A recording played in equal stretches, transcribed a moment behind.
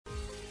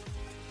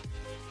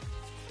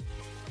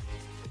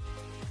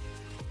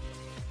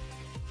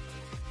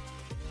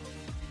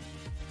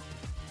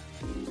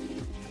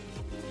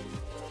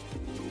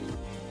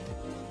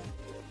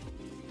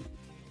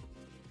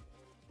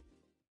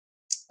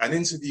An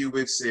Interview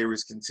With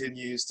series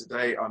continues.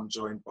 Today, I'm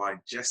joined by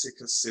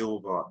Jessica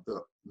Silva,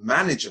 the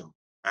manager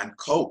and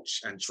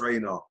coach and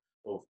trainer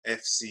of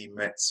FC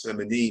Metz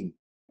Féminine.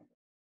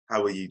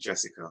 How are you,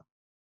 Jessica?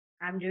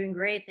 I'm doing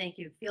great, thank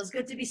you. Feels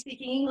good to be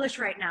speaking English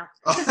right now.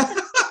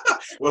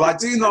 Well, I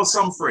do know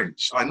some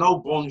French. I know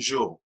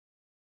bonjour.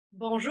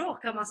 Bonjour,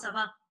 comment ça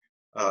va?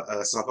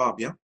 Ça va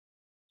bien?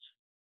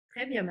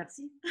 Très bien,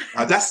 merci.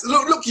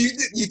 Look,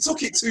 you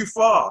took it too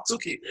far.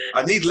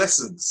 I need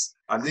lessons.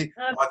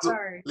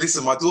 Sorry.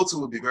 Listen, my daughter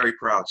would be very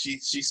proud. She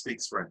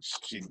speaks French.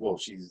 She's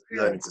Really?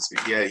 learning to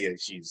speak. Yeah,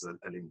 she's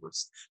a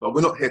linguist. But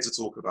we're not here to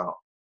talk about her.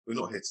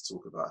 We're here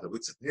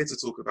to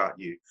talk about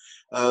you.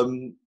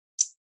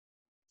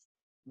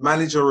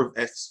 Manager of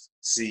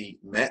FC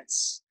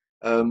Metz.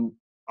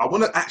 I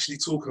want to actually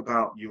talk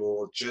about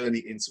your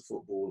journey into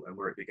football and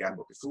where it began.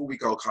 But before we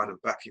go kind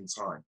of back in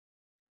time,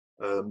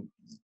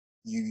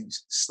 you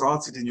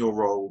started in your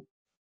role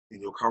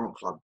in your current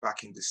club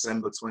back in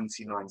December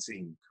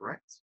 2019,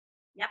 correct?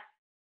 Yep.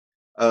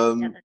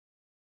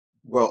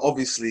 Well,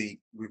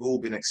 obviously, we've all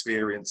been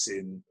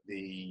experiencing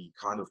the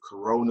kind of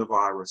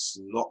coronavirus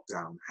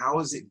lockdown. How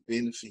has it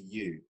been for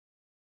you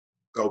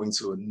going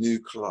to a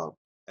new club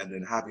and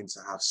then having to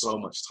have so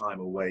much time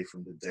away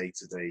from the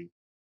day-to-day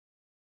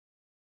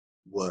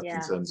work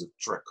in terms of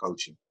track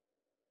coaching?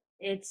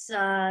 It's,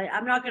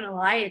 I'm not going to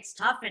lie, it's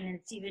tough, and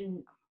it's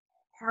even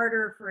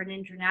harder for an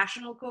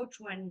international coach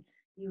when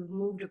you've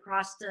moved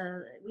across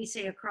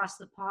across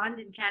the pond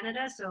in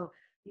Canada. So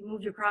you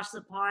moved across the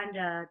pond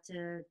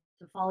to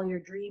follow your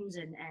dreams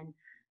and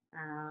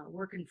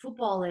work in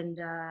football, and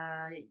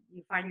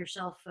you find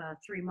yourself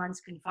 3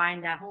 months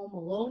confined at home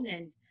alone,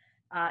 and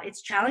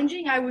it's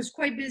challenging. I was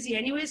quite busy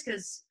anyways,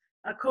 because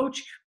a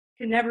coach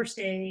can never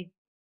stay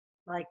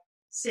like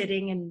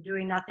sitting and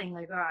doing nothing.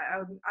 Like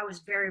I was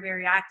very,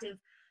 very active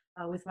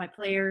with my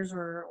players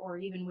or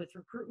even with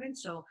recruitment.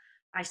 So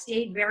I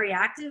stayed very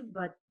active,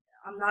 but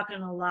I'm not going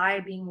to lie,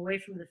 being away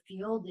from the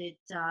field,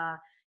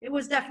 it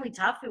was definitely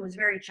tough. It was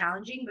very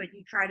challenging, but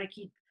you try to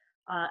keep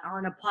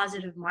on a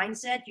positive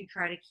mindset. You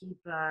try to keep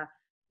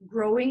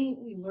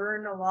growing. You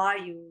learn a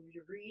lot. You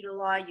read a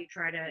lot. You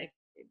try to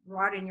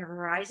broaden your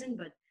horizon.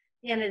 But at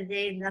the end of the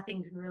day,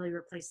 nothing can really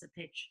replace the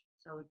pitch.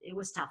 So it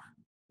was tough.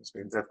 It's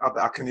been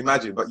I can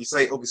imagine. But you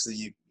say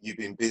obviously you've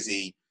been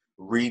busy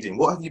reading.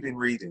 What have you been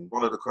reading?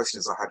 One of the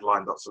questions I had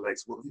lined up for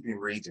later. What have you been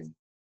reading?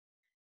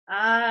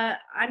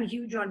 I'm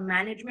huge on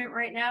management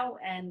right now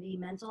and the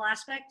mental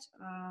aspect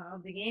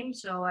of the game.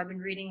 So I've been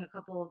reading a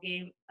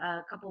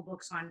couple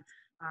books on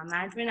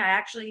management. I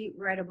actually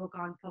read a book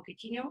on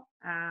Pochettino,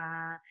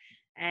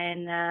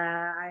 and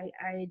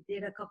I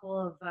did a couple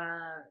of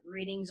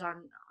readings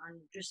on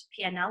just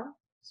PNL.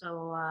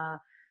 So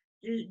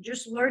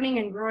just learning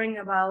and growing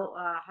about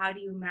how do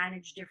you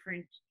manage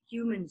different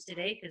humans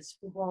today, because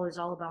football is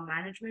all about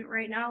management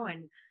right now,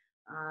 and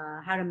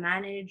how to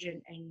manage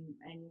and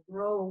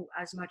grow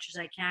as much as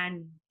I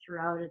can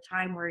throughout a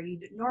time where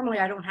normally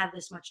I don't have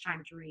this much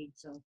time to read.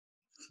 So.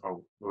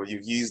 Oh, well,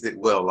 you've used it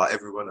well, like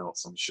everyone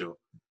else, I'm sure.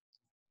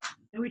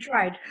 And we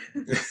tried.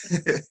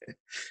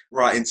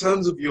 Right. In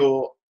terms of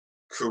your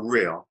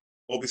career,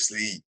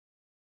 obviously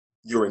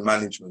you're in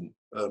management,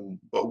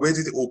 but where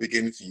did it all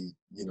begin for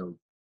you,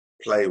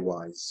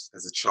 player-wise,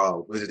 as a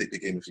child? Where did it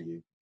begin for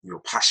you,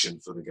 your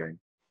passion for the game?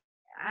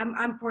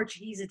 I'm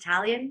Portuguese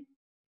Italian.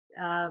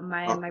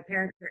 My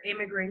parents are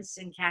immigrants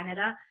in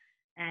Canada,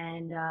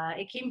 and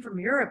it came from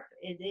Europe.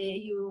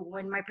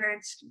 When my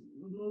parents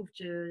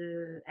moved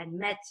and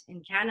met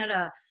in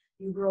Canada,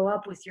 you grow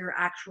up with your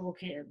actual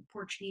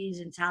Portuguese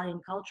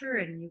Italian culture,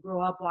 and you grow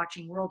up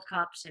watching World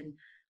Cups. And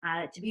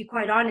to be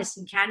quite honest,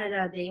 in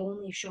Canada they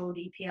only showed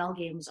EPL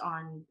games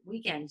on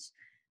weekends,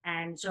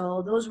 and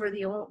so that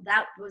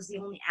was the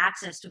only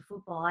access to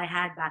football I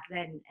had back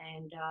then.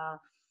 And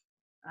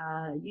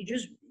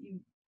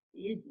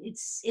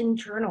it's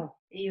internal.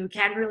 You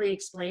can't really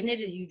explain it.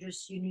 You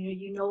just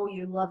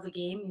you love the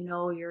game.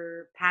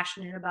 You're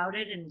passionate about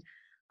it, and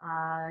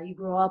you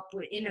grow up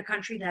in a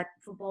country that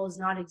football is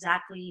not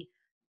exactly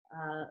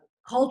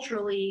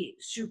culturally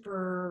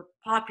super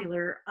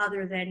popular,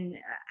 other than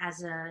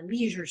as a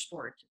leisure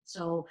sport.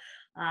 So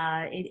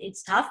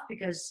it's tough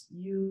because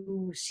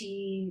you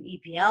see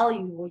EPL,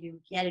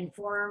 you get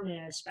informed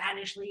in a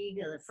Spanish league,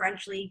 the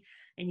French league,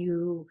 and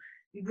you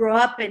grow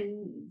up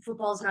and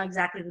football is not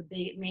exactly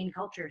the main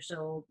culture.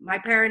 So my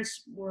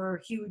parents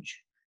were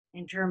huge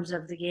in terms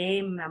of the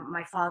game.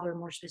 My father,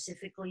 more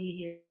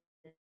specifically,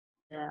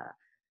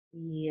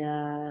 he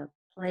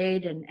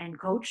played and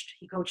coached.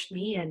 He coached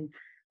me, and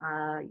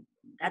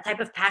that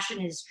type of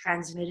passion is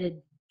transmitted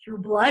through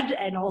blood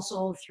and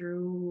also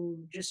through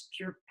just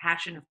pure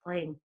passion of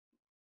playing.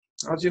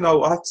 I have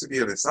to be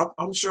honest,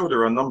 I'm sure there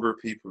are a number of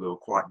people who are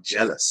quite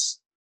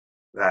jealous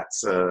that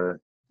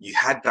you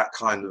had that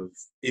kind of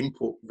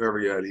input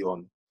very early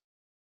on.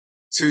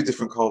 Two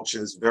different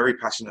cultures, very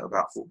passionate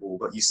about football,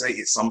 but you say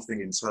it's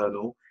something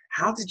internal.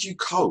 How did you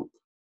cope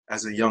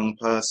as a young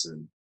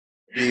person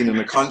being in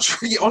a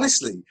country,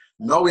 honestly,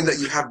 knowing that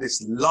you have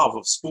this love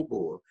of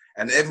football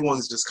And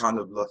everyone's just kind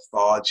of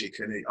lethargic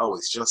and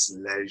it's just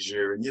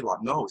leisure. And you're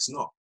like, no, it's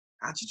not.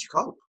 How did you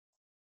cope?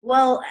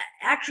 Well,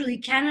 actually,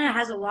 Canada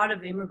has a lot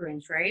of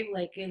immigrants, right?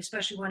 Like,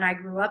 especially when I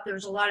grew up, there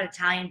was a lot of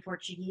Italian,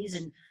 Portuguese,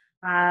 and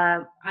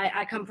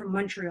I come from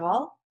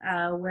Montreal,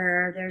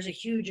 where there's a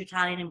huge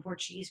Italian and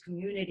Portuguese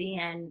community.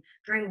 And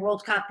during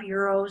World Cup,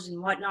 Euros, and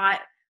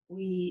whatnot,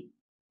 we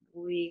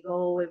we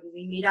go and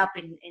we meet up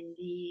in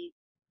the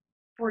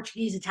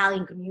Portuguese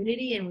Italian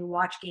community and we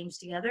watch games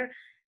together.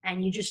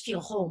 And you just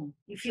feel home.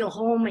 You feel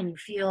home, and you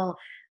feel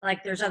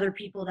like there's other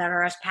people that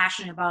are as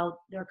passionate about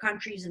their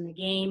countries and the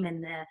game,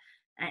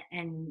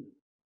 and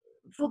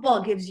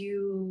football gives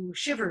you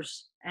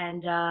shivers.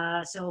 And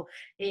so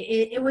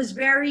it was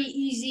very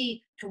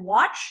easy to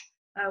watch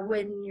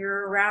when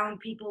you're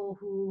around people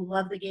who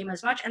love the game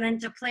as much. And then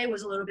to play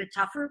was a little bit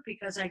tougher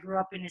because I grew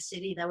up in a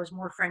city that was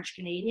more French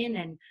Canadian,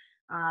 and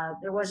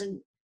there wasn't.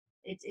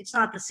 It's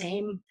not the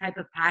same type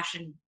of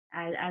passion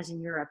as in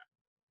Europe.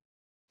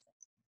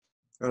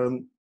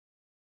 Um,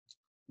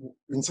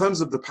 in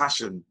terms of the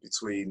passion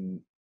between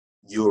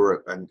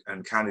Europe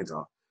and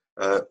Canada,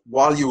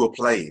 while you were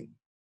playing,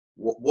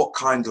 what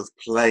kind of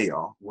player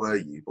were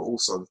you? But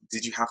also,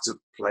 did you have to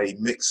play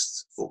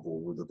mixed football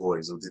with the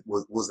boys, or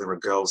was there a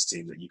girls'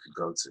 team that you could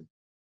go to?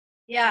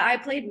 Yeah, I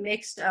played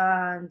mixed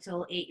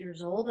until 8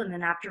 years old, and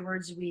then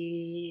afterwards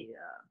we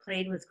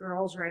played with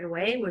girls right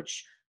away,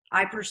 which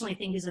I personally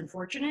think is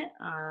unfortunate.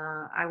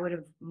 I would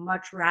have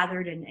much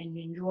rathered and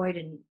enjoyed,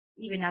 and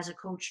even as a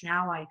coach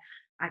now, I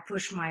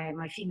push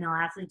my female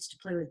athletes to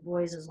play with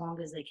boys as long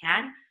as they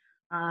can.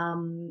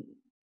 Um,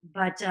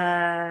 but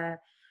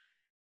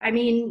I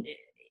mean,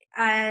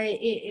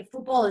 if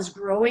football is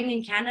growing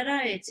in Canada,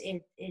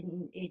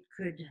 it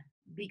could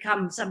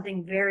become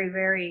something very,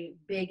 very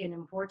big and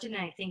important.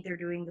 And I think they're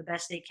doing the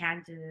best they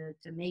can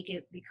to make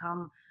it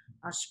become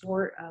a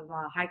sport of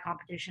a high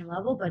competition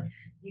level. But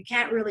you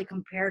can't really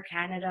compare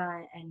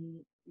Canada and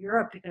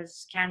Europe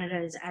because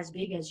Canada is as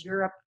big as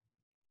Europe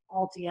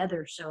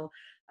altogether. So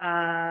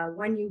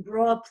when you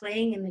grow up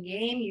playing in the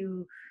game,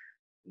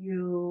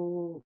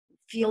 you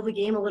feel the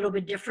game a little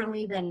bit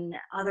differently than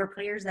other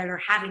players that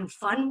are having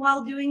fun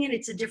while doing it.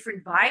 It's a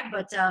different vibe.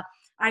 But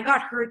I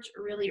got hurt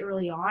really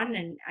early on,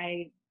 and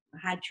I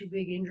had two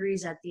big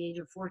injuries at the age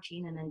of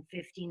 14 and then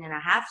 15 and a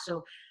half.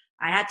 So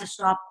I had to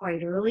stop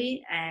quite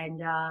early.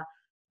 And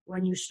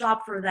when you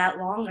stop for that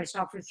long, I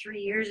stopped for 3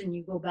 years, and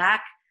you go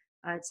back,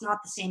 it's not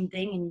the same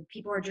thing. And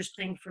people are just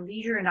playing for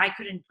leisure, and I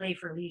couldn't play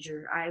for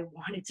leisure. I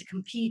wanted to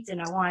compete,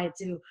 and I wanted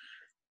to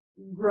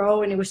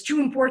grow, and it was too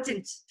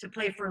important to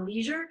play for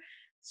leisure.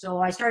 So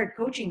I started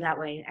coaching that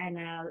way, and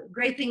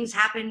great things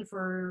happen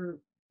for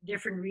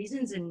different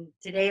reasons. And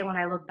today, when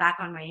I look back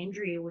on my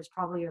injury, it was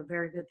probably a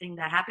very good thing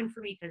that happened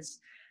for me because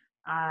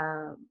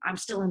I'm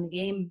still in the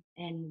game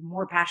and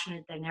more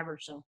passionate than ever.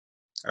 So.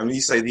 And when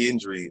you say the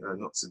injury,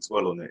 not to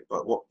dwell on it,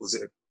 but what was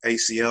it,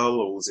 ACL,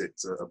 or was it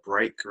a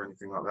break or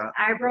anything like that?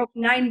 I broke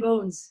 9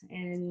 bones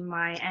in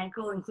my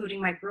ankle,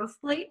 including my growth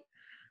plate.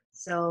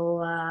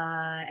 So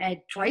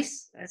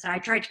twice. So I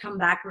tried to come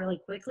back really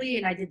quickly,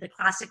 and I did the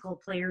classical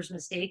player's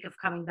mistake of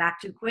coming back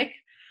too quick,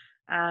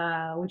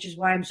 which is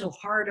why I'm so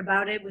hard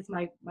about it with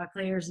my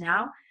players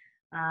now.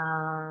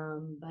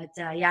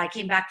 Yeah, I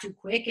came back too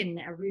quick, and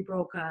I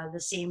rebroke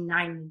the same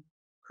 9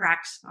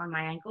 cracks on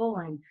my ankle,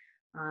 and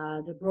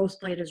the growth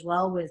plate as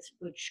well,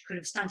 which could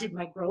have stunted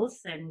my growth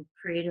and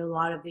created a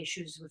lot of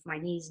issues with my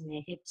knees and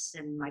the hips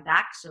and my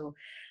back. So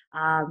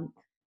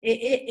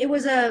it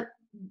was a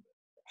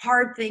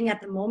hard thing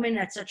at the moment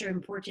at such an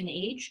important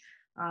age,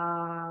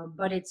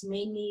 but it's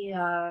made me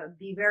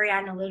be very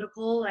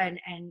analytical, and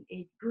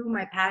it grew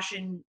my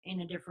passion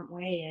in a different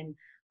way. And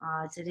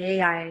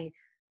today I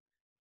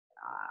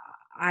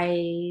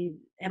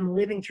am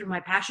living through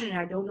my passion, and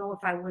I don't know if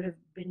I would have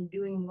been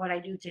doing what I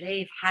do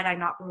today had I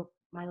not broke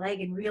my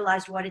leg and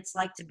realized what it's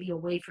like to be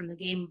away from the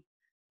game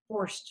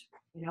forced,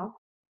 you know?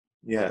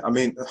 Yeah, I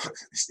mean,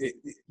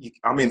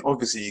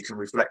 obviously you can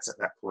reflect at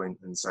that point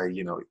and say,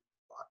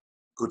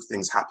 good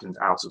things happened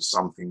out of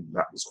something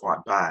that was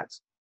quite bad.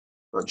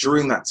 But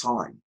during that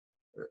time,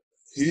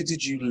 who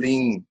did you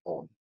lean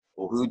on,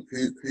 or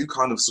who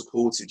kind of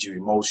supported you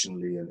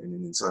emotionally and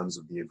in terms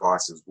of the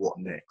advice of what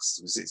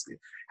next? It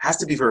has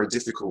to be very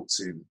difficult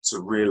to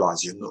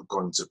realize you're not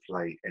going to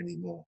play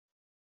anymore.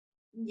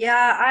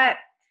 Yeah,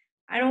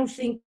 I don't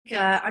think,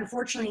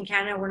 unfortunately, in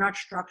Canada, we're not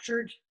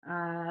structured.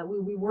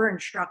 We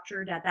weren't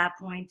structured at that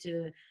point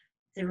to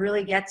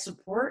really get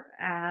support.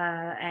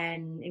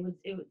 And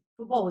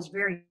football was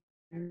very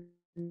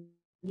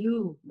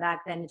new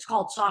back then. It's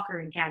called soccer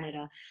in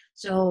Canada.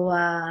 So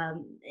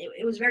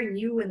it was very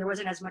new, and there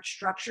wasn't as much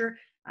structure.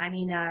 I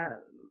mean,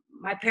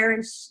 my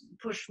parents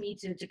pushed me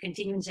to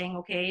continue and saying,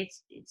 okay,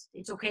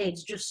 it's okay.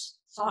 It's just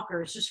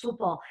soccer. It's just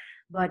football.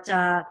 But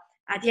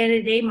at the end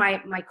of the day,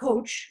 my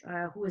coach,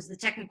 who was the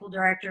technical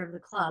director of the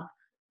club,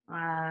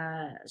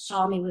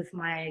 saw me with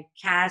my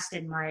cast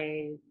and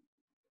my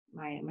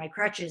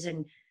crutches,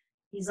 and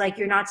he's like,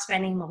 "You're not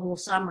spending the whole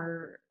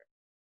summer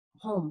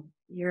home.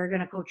 You're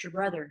gonna coach your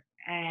brother."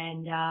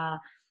 And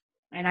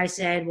And I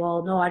said,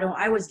 well, no, I don't.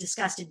 I was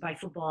disgusted by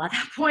football at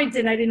that point,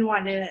 and I didn't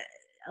want to,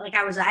 like,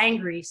 I was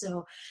angry.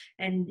 So,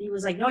 and he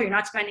was like, no, you're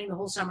not spending the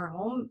whole summer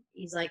home.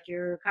 He's like,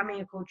 you're coming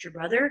to coach your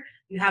brother.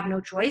 You have no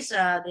choice.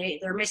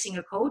 They're missing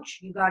a coach.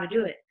 You got to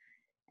do it.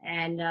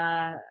 And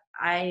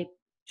I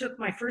took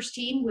my first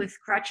team with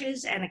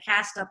crutches and a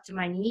cast up to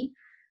my knee.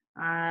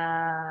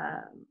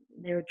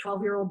 They were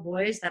 12-year-old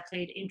boys that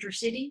played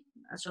intercity,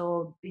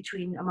 so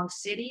between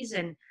amongst cities,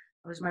 and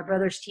it was my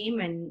brother's team,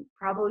 and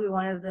probably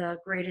one of the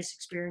greatest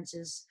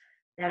experiences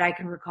that I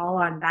can recall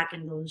on back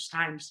in those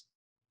times.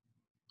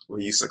 Were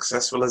you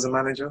successful as a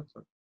manager?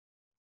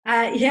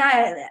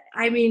 Yeah,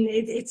 I mean,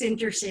 it's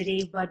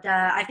intercity, but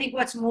I think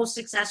what's most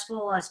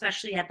successful,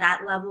 especially at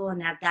that level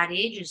and at that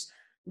age, is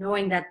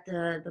knowing that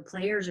the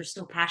players are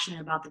still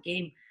passionate about the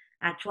game.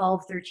 At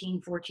 12,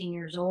 13, 14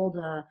 years old,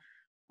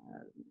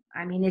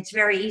 I mean, it's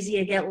very easy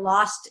to get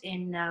lost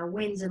in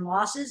wins and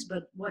losses,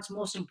 but what's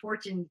most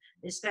important,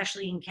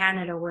 especially in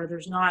Canada where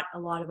there's not a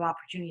lot of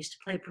opportunities to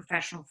play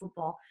professional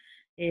football,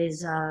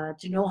 is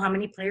to know how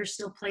many players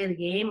still play the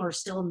game or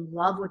still in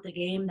love with the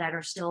game, that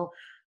are still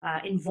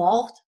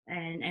involved.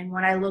 And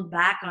when I look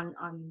back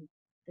on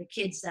the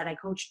kids that I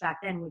coached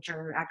back then, which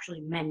are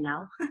actually men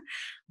now,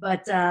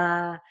 but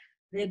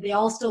they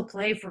all still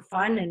play for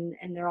fun,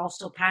 and they're all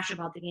still passionate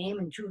about the game,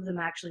 and two of them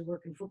actually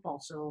work in football.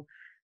 So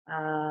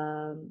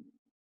I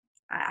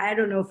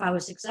don't know if I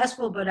was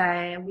successful, but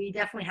we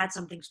definitely had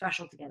something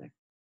special together.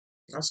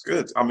 That's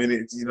good. I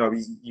mean,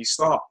 you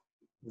start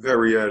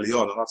very early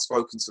on, and I've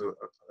spoken to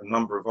a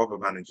number of other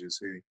managers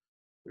who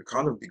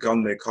kind of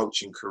begun their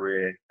coaching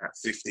career at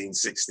 15,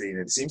 16, and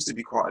it seems to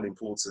be quite an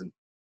important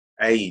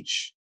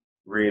age,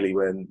 really,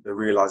 when the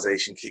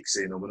realization kicks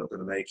in, and we're not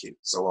going to make it,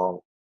 so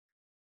I'll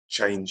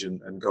change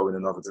and go in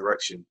another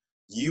direction.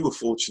 You were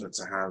fortunate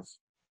to have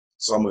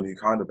someone who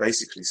kind of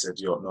basically said,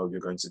 no, you're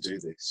going to do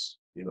this.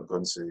 You're not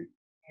going to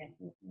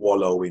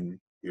wallow in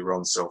your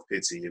own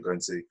self-pity. You're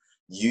going to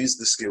use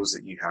the skills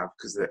that you have,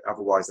 because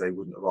otherwise they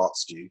wouldn't have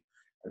asked you,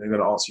 and they're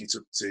going to ask you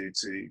to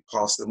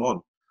pass them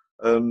on.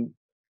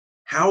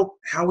 How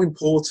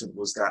important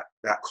was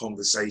that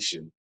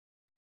conversation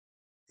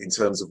in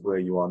terms of where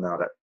you are now,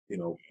 that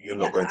you're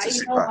not going to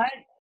sit back?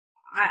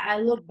 I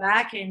look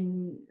back,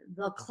 and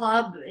the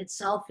club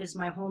itself is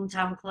my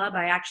hometown club.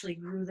 I actually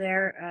grew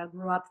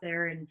up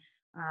there, and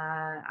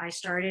I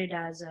started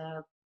as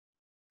a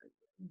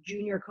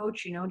junior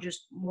coach,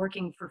 just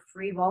working for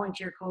free,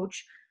 volunteer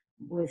coach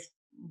with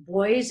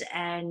boys,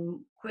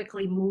 and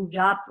quickly moved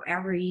up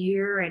every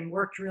year and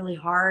worked really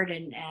hard,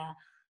 and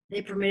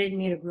they permitted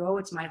me to grow.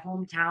 It's my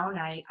hometown.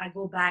 I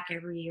go back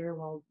every year.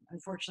 Well,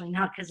 unfortunately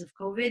not because of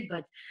COVID,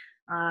 but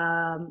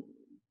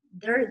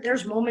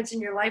there's moments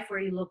in your life where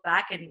you look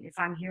back, and if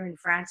I'm here in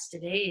France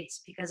today, it's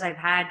because I've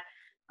had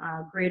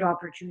great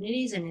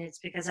opportunities, and it's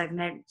because I've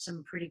met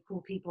some pretty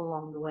cool people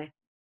along the way.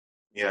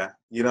 Yeah,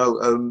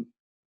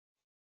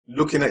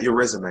 looking at your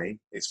resume,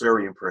 it's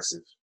very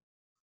impressive,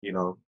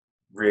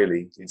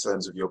 really, in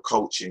terms of your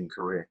coaching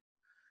career.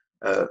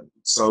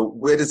 So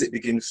where does it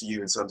begin for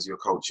you in terms of your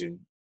coaching?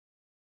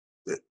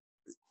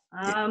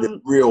 The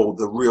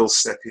real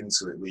step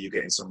into it, where you're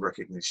getting some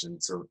recognition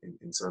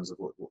in terms of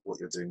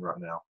what you're doing right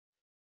now.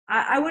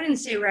 I wouldn't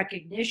say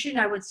recognition.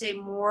 I would say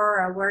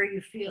more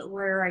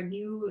where I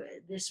knew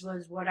this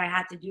was what I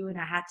had to do, and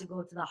I had to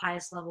go to the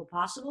highest level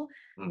possible.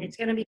 Mm-hmm. It's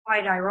going to be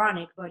quite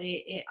ironic, but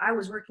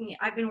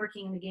I've been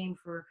working in the game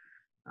for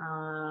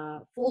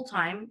full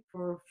time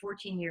for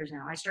 14 years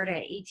now. I started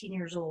at 18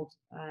 years old,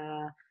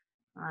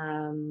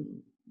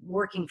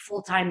 working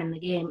full time in the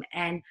game.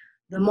 And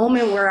the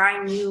moment where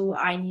I knew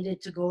I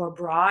needed to go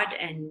abroad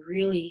and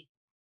really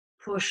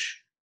push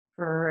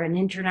for an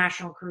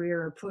international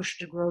career, or push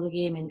to grow the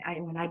game, and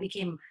when I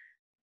became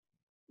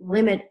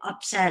limit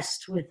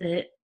obsessed with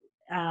it,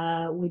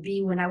 would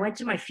be when I went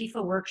to my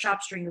FIFA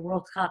workshops during the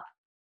World Cup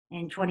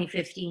in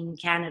 2015 in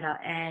Canada.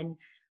 And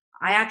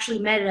I actually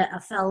met a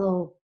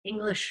fellow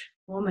English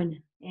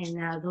woman in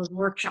those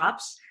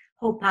workshops,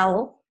 Hope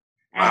Powell.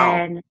 Wow.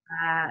 And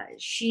I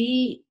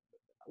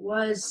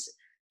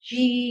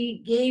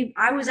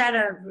was at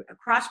a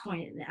cross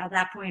point at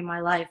that point in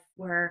my life,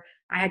 where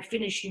I had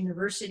finished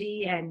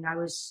university and I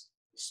was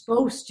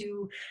supposed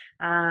to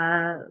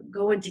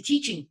go into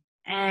teaching.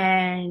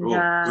 And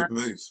good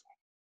move.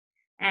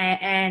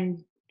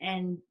 And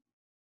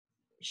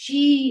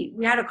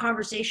we had a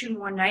conversation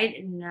one night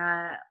in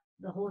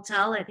the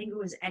hotel. I think it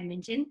was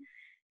Edmonton.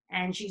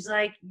 And she's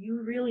like,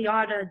 you really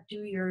ought to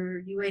do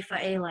your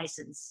UEFA A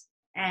license.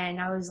 And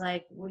I was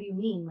like, what do you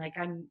mean? Like,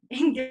 I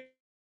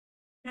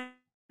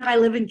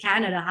live in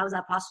Canada. How is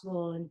that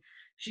possible? And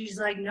she's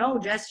like, no,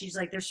 Jess. She's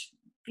like, there's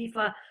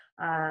FIFA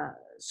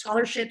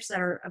scholarships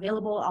that are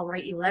available. I'll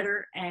write you a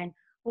letter. And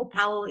Hope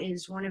Powell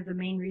is one of the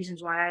main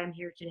reasons why I am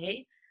here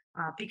today,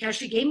 because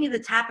she gave me the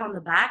tap on the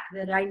back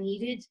that I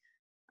needed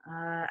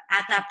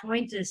at that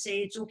point to say,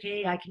 it's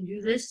okay, I can do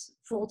this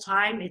full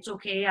time. It's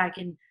okay, I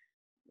can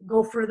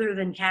go further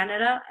than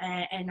Canada,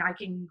 and I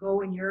can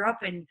go in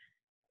Europe and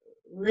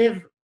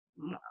live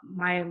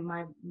my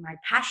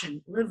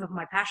passion, live of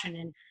my passion.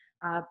 And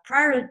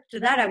Prior to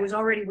that, I was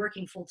already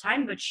working full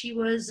time, but she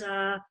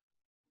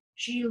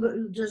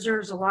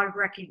deserves a lot of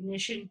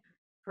recognition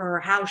for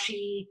how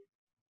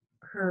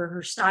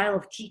her style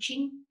of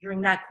teaching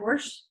during that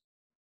course,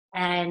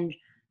 and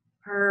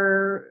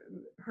her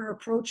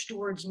approach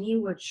towards me,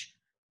 which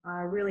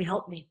really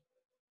helped me.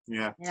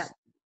 Yeah. Yeah.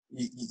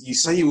 You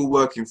say you were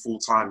working full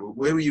time.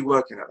 Where were you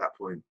working at that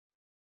point?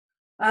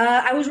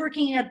 I was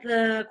working at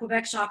the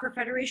Quebec Soccer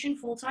Federation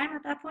full time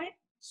at that point.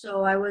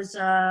 So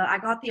I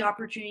got the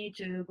opportunity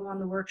to go on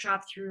the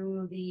workshop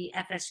through the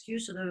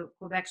FSQ, so the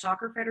Quebec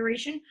Soccer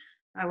Federation.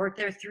 I worked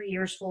there 3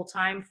 years full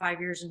time,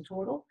 5 years in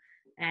total.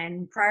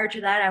 And prior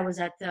to that, I was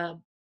at the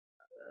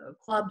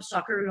Club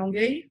Soccer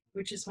Longueuil,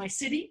 which is my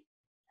city,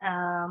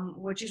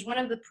 which is one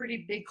of the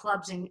pretty big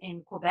clubs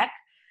in Quebec.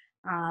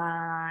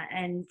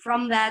 And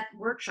from that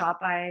workshop,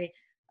 I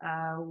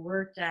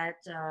worked at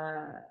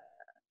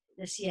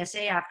the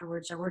CSA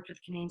afterwards. I worked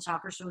with Canadian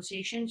Soccer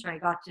Association, so I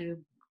got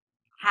to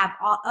have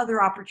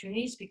other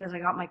opportunities because I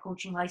got my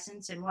coaching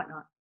license and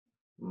whatnot.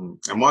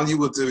 And while you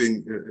were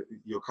doing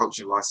your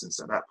coaching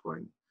license at that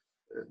point,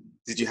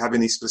 did you have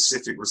any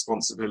specific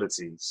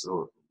responsibilities,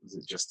 or was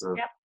it just a?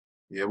 Yep.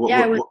 Yeah. What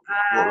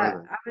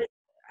were they?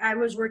 I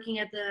was working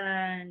at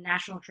the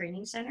National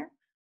Training Center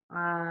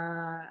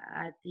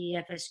at the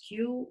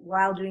FSQ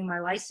while doing my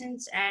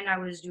license, and I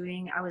was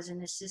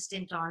an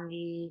assistant on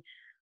the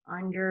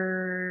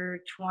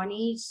under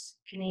 20s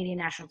Canadian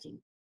national team.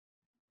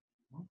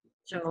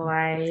 So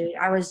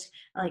I was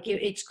like,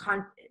 it's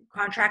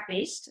contract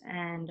based,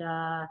 and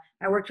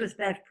I worked with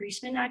Bev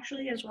Priestman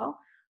actually as well,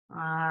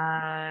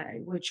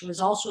 which was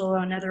also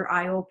another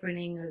eye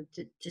opening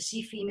to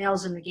see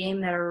females in the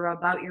game that are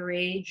about your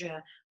age,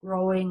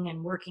 growing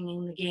and working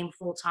in the game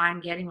full time,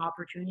 getting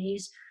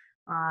opportunities.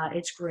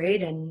 It's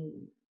great, and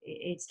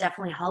it's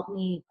definitely helped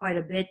me quite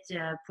a bit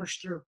to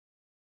push through.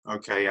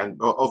 Okay, and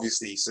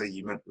obviously, you say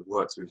you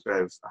worked with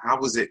Bev. How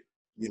was it?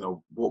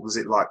 What was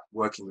it like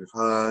working with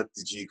her?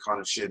 Did you kind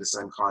of share the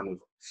same kind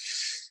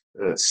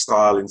of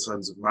style in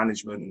terms of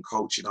management and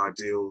coaching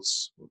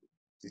ideals?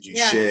 Did you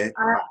share tips?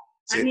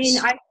 I mean,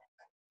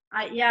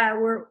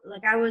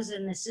 I was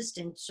an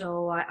assistant,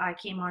 so I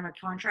came on a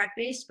contract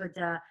base, but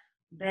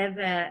Bev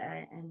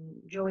and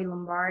Joey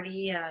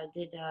Lombardi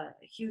did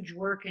huge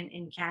work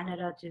in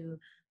Canada to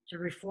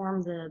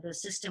reform the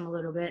system a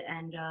little bit,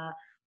 and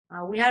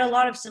we had a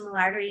lot of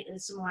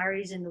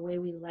similarities in the way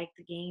we like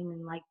the game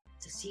and like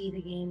to see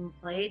the game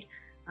played.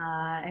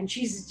 And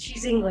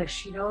she's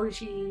English,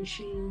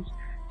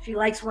 she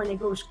likes when it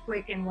goes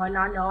quick and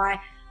whatnot. No, I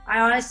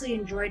honestly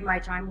enjoyed my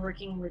time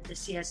working with the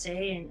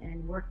CSA and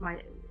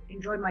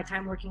enjoyed my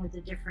time working with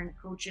the different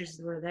coaches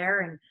that were there,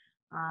 and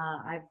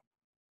I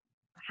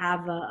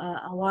have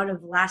a lot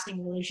of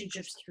lasting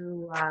relationships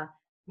through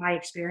my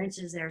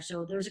experiences there.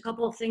 So there's a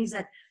couple of things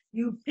that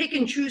you pick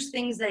and choose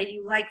things that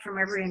you like from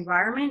every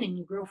environment, and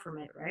you grow from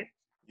it, right?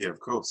 Yeah, of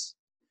course.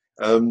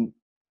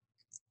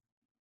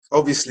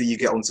 Obviously, you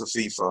get onto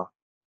FIFA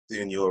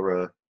doing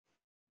your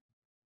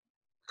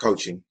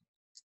coaching.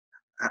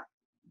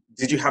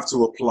 Did you have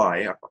to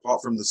apply,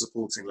 apart from the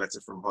supporting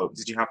letter from home,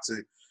 did you have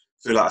to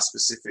fill out a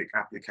specific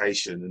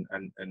application,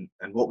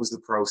 and what was the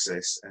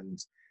process?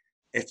 And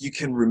if you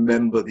can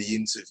remember the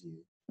interview,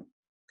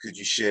 could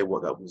you share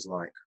what that was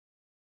like?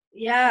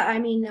 Yeah, I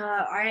mean,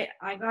 I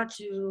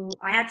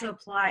had to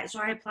apply. So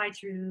I applied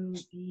through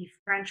the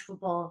French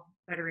Football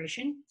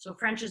Federation. So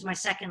French is my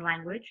second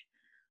language.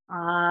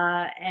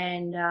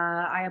 And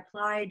I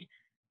applied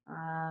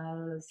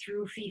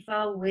through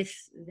FIFA with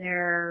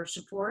their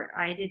support.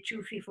 I did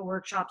 2 FIFA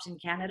workshops in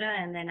Canada,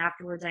 and then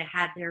afterwards I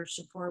had their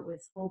support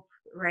with Hope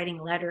writing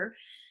a letter.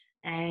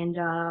 And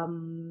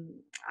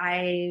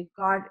I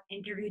got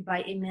interviewed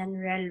by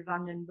Emmanuel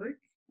Vandenberg,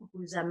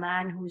 who's a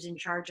man who's in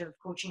charge of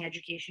coaching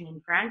education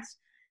in France.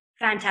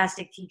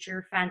 Fantastic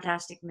teacher,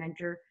 fantastic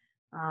mentor,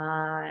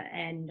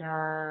 and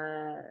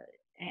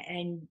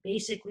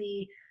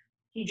basically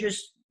he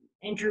just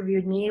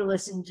interviewed me,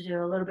 listened to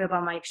a little bit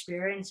about my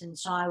experience, and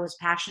saw I was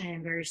passionate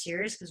and very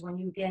serious. Because when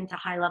you get into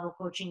high level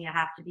coaching, you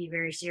have to be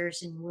very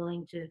serious and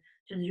willing to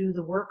do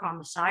the work on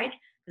the side,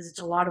 because it's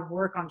a lot of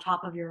work on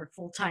top of your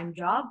full time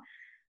job.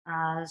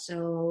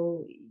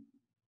 So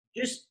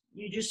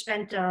you just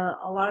spent a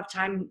lot of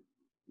time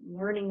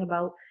learning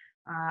about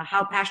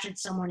how passionate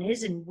someone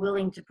is and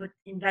willing to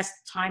invest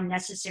the time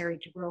necessary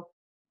to grow.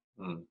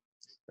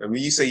 And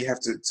when you say you have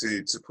to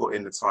put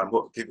in the time,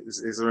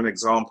 is there an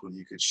example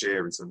you could share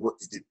in terms of what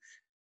did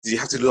you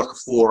have to do, like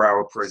a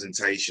 4-hour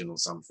presentation or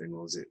something,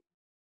 or was it?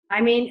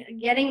 I mean,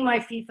 getting my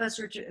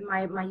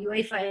my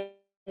UEFA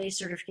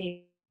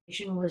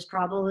certification was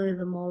probably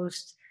the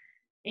most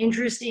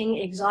interesting,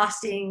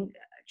 exhausting,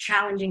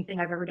 challenging thing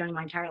I've ever done in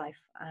my entire life.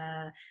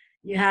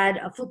 You had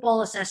a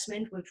football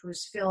assessment, which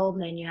was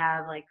filmed, and you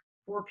have like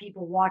 4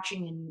 people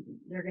watching, and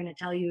they're going to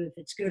tell you if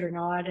it's good or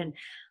not. And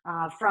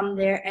from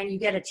there, and you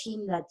get a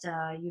team that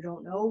you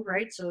don't know,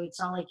 right? So it's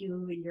not like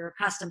you're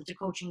accustomed to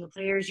coaching the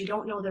players. You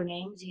don't know their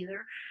names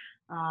either.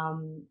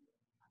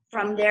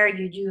 From there,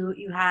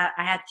 I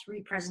had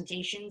 3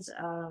 presentations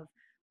of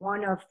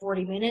one of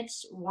 40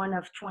 minutes, one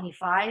of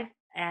 25,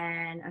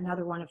 and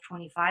another one of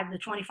 25. The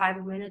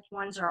 25-minute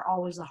ones are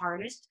always the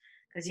hardest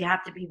because you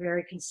have to be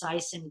very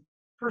concise and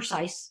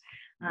precise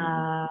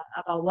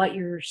about what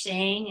you're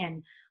saying.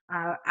 And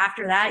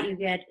after that,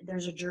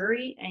 there's a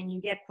jury and you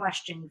get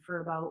questioned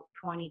for about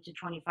 20 to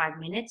 25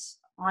 minutes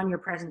on your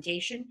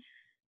presentation.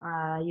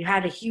 You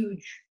had a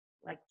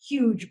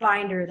huge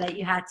binder that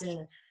you had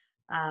to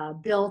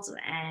built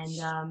and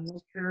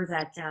make sure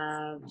that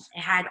it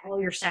had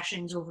all your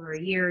sessions over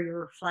a year,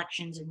 your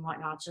reflections and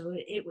whatnot. So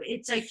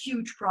it's a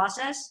huge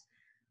process,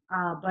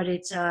 but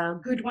it's a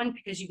good one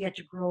because you get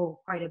to grow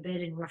quite a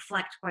bit and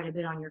reflect quite a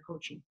bit on your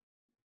coaching.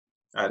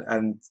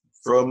 And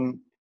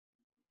from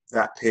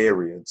that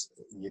period,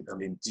 I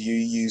mean, do you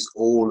use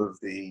all of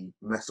the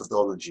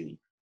methodology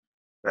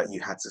that you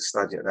had to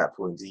study at that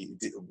point?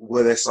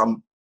 Were there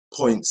some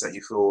points that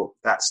you thought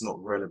that's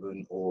not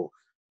relevant, or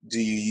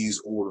do you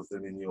use all of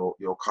them in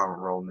your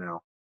current role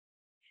now?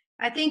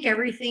 I think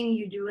everything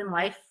you do in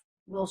life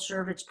will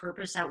serve its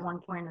purpose at one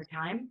point in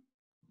time.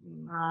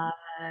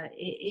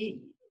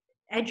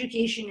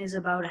 Education is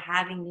about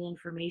having the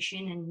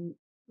information and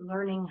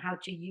learning how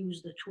to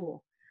use the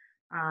tool.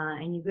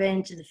 And you get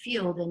into the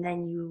field and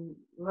then you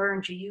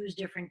learn to use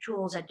different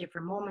tools at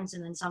different moments.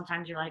 And then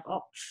sometimes you're like,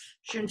 oh,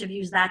 shouldn't have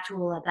used that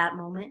tool at that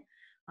moment.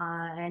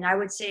 And I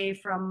would say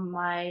from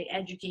my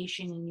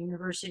education in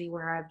university,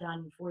 where I've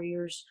done 4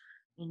 years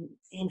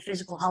in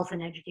physical health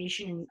and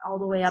education, and all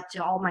the way up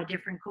to all my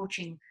different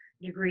coaching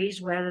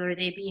degrees, whether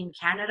they be in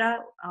Canada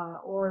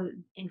or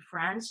in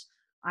France,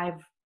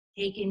 I've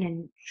taken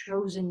and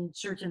chosen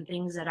certain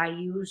things that I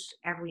use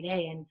every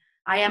day. And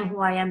I am who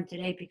I am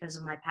today because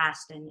of my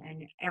past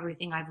and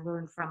everything I've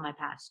learned from my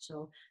past.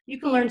 So you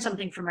can learn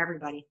something from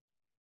everybody.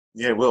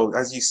 Yeah, well,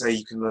 as you say,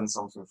 you can learn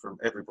something from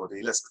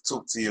everybody. Let's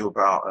talk to you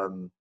about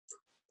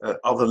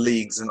other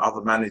leagues and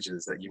other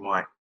managers that you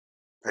might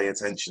pay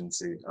attention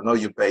to. I know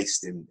you're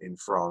based in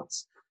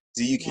France.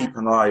 Do you keep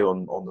an eye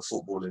on the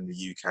football in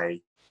the UK?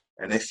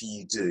 And if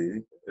you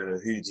do,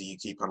 who do you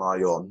keep an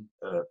eye on,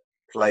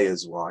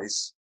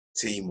 players-wise,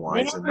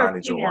 team-wise, and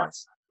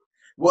manager-wise?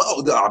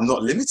 Well, I'm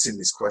not limiting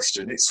this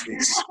question. It's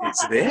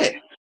there.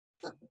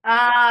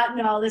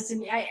 No,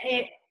 listen,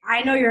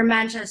 I know you're a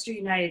Manchester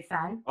United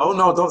fan. Oh,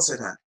 no, don't say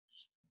that.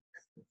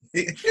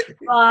 But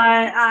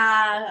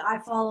I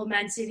follow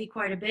Man City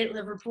quite a bit,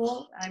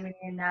 Liverpool. I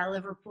mean,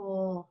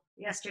 Liverpool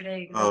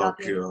yesterday. Oh,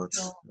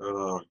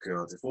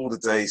 God. If all the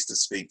days to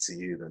speak to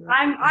you, then.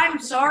 I'm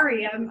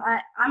sorry.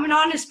 I'm an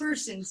honest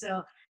person.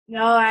 So,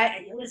 no,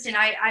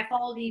 I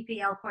follow the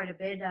EPL quite a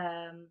bit.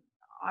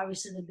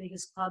 Obviously, the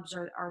biggest clubs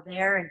are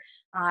there. And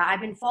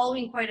I've been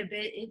following quite a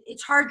bit.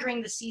 It's hard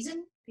during the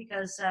season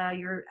because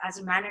as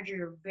a manager,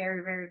 you're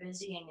very, very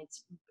busy. And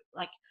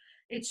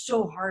it's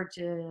so hard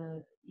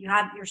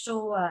you're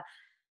so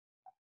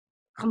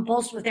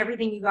compulsed with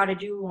everything you got to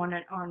do on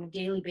a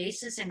daily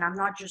basis. And I'm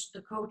not just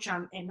the coach.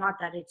 And not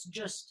that it's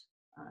just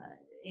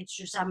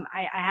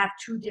I have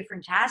two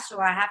different tasks. So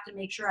I have to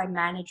make sure I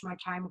manage my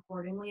time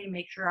accordingly to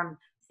make sure I'm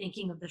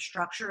thinking of the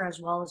structure as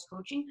well as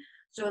coaching.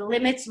 So it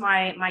limits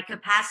my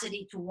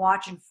capacity to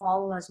watch and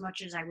follow as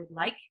much as I would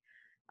like.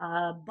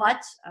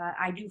 But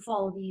I do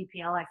follow the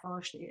EPL. I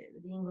follow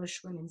the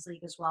English Women's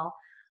League as well.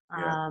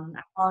 I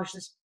follow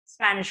the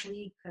Spanish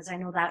League because I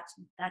know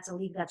that's a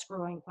league that's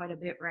growing quite a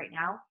bit right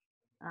now.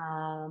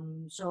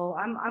 So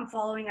I'm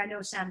following. I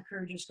know Sam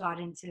Kerr just got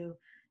into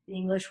the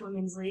English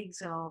Women's League,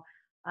 so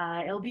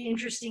it'll be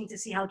interesting to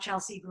see how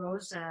Chelsea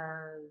grows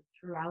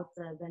throughout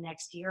the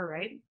next year,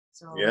 right?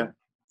 So yeah,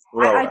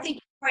 well, I think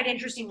it's quite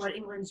interesting what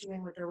England's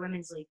doing with their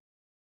women's league.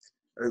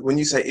 When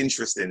you say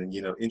interesting,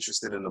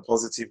 interested in a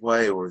positive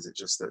way, or is it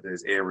just that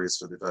there's areas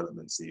for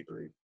development, do you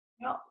believe?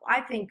 No, I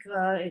think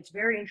it's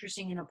very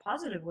interesting in a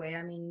positive way.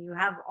 I mean, you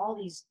have all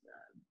these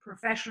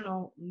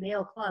professional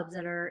male clubs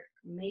that are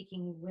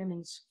making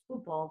women's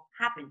football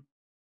happen,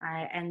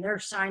 and they're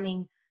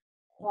signing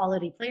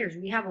quality players.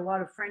 We have a lot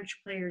of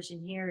French players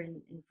in here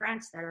in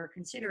France that are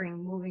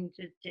considering moving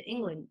to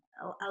England,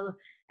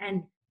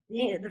 and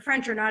the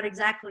French are not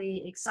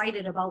exactly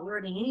excited about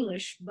learning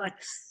English, but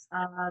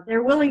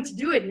they're willing to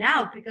do it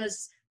now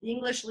because the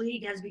English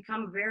league has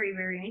become very,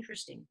 very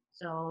interesting.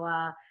 So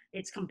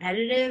it's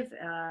competitive.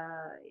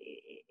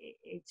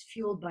 It's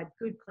fueled by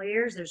good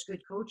players. There's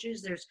good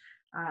coaches. There's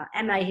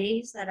Emma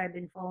Hayes that I've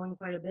been following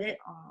quite a bit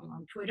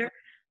on Twitter.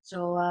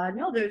 So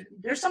no,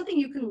 there's something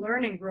you can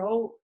learn and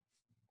grow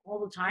all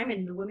the time.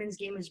 And the women's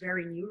game is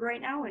very new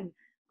right now, and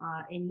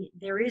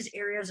there is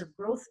areas of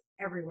growth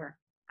everywhere.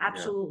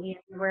 Absolutely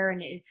everywhere,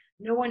 and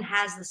no one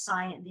has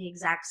the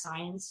exact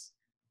science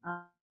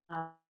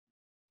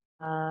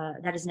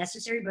that is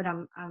necessary. But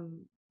I'm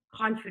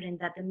confident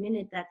that the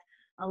minute that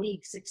a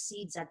league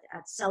succeeds at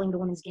selling the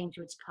women's game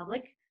to its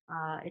public,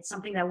 it's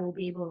something that we'll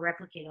be able to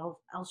replicate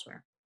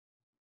elsewhere.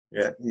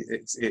 Yeah,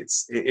 it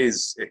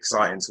is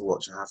exciting to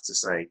watch, I have to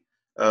say.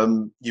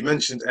 You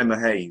mentioned Emma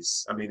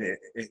Hayes. I mean,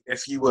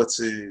 if you were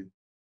to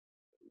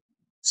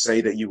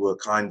say that you were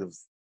kind of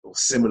or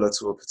similar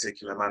to a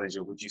particular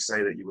manager? Would you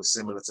say that you were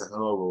similar to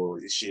her, or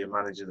is she a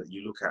manager that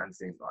you look at and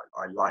think, like,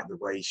 I like the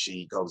way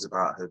she goes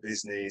about her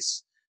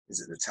business?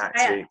 Is it the I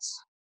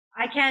tactics?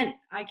 I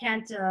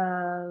can't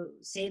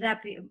say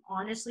that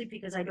honestly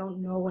because I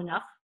don't know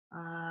enough.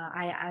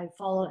 I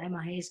follow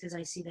Emma Hayes because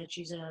I see that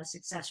she's a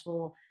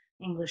successful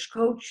English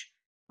coach,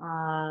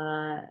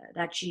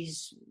 that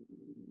she's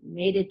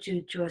made it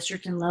to a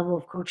certain level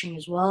of coaching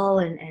as well,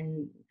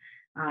 and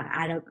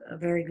at a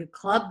very good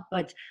club.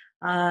 But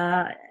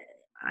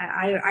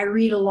I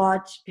read a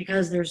lot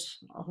because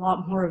there's a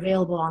lot more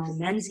available on the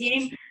men's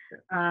game.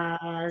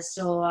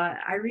 So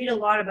I read a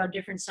lot about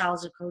different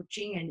styles of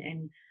coaching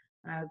and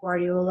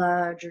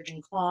Guardiola,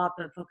 Jurgen Klopp,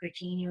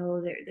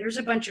 Pochettino. There's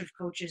a bunch of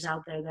coaches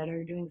out there that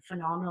are doing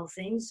phenomenal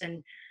things,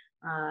 and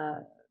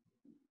uh,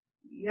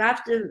 you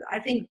have to. I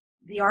think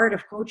the art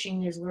of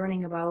coaching is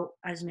learning about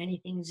as many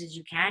things as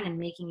you can and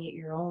making it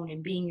your own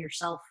and being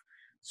yourself.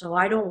 So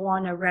I don't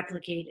want to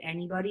replicate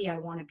anybody. I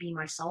want to be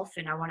myself,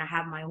 and I want to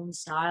have my own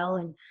style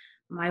and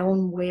my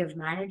own way of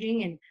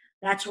managing. And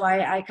that's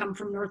why I come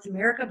from North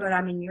America, but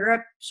I'm in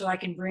Europe, so I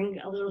can bring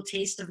a little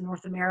taste of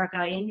North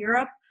America in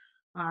Europe.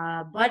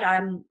 But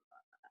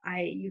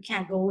you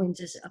can't go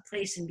into a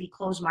place and be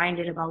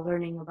closed-minded about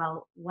learning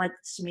about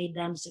what's made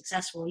them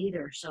successful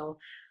either. So,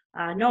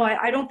 no,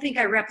 I don't think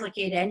I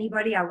replicate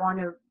anybody. I want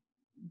to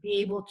be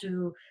able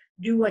to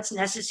do what's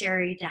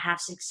necessary to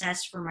have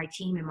success for my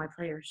team and my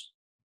players.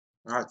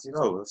 Right,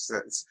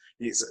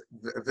 it's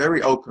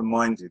very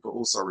open-minded, but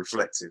also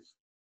reflective,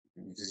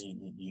 because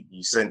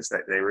you sense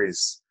that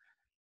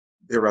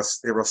there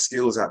are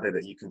skills out there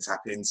that you can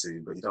tap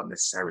into, but you don't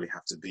necessarily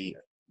have to be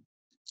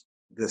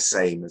the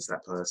same as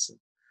that person.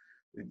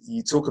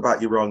 You talk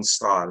about your own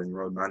style and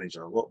your own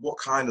manager. What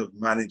kind of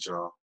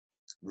manager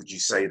would you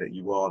say that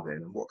you are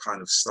then, and what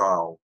kind of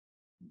style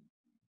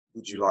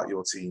would you like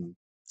your team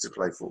to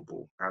play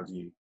football? How do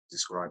you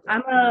describe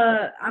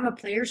that? I'm a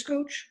players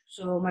coach,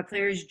 so my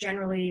players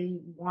generally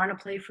want to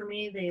play for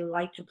me. They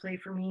like to play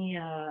for me.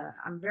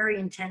 I'm very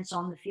intense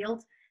on the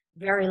field,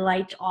 very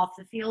light off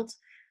the field.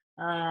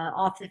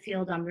 Off the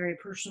field, I'm very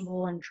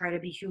personable and try to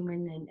be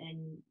human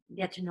and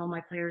get to know my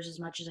players as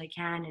much as I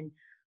can. And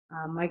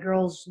my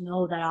girls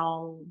know that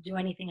I'll do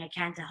anything I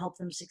can to help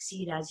them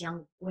succeed as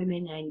young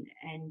women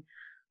and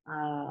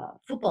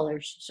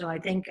footballers. So I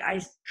think I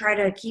try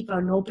to keep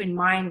an open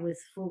mind with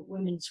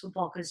women's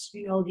football because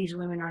these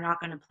women are not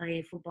going to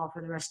play football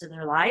for the rest of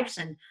their lives,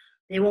 and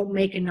they won't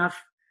make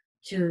enough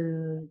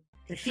to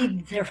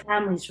feed their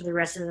families for the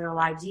rest of their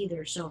lives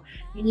either. So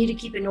you need to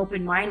keep an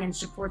open mind and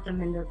support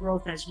them in their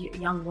growth as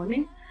young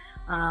women.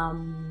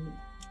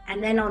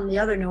 And then on the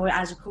other note,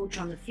 as a coach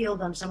on the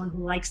field, I'm someone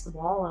who likes the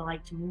ball. I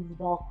like to move the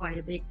ball quite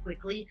a bit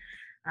quickly.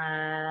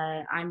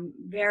 I'm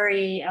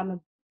a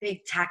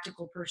big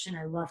tactical person.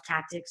 I love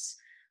tactics.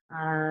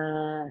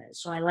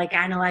 So I like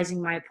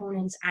analyzing my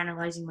opponents,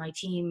 analyzing my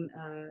team,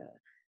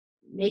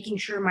 making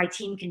sure my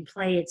team can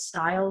play its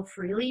style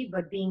freely,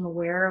 but being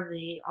aware of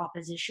the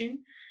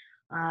opposition.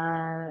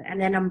 And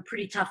then I'm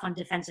pretty tough on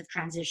defensive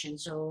transition.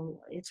 So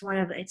it's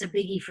a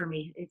biggie for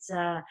me. It's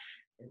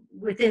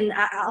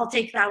I'll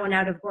take that one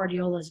out of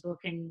Guardiola's book,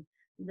 and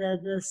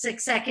the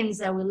 6 seconds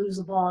that we lose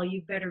the ball,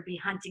 you better be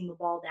hunting the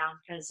ball down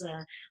because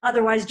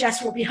otherwise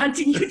Jess will be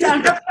hunting you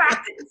down to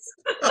practice.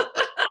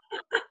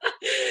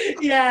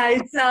 Yeah,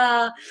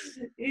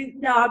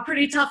 no, I'm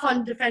pretty tough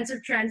on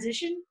defensive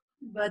transition,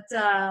 but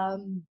I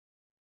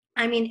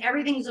mean,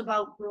 everything's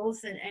about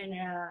growth and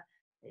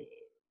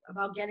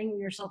about getting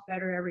yourself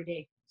better every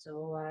day.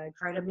 So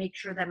try to make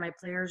sure that my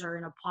players are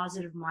in a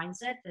positive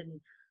mindset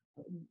and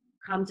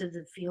come to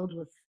the field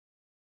with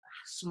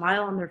a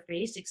smile on their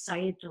face,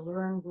 excited to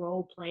learn,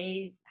 grow,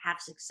 play, have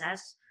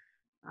success.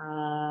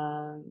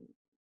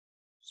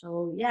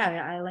 So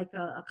yeah, I like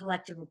a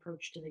collective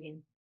approach to the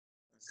game.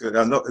 Good.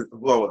 I'm not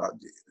well.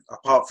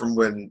 Apart from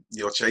when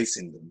you're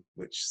chasing them,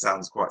 which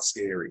sounds quite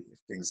scary if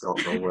things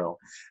don't go well.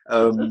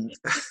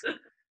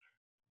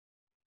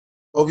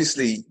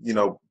 Obviously,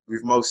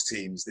 with most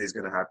teams, they're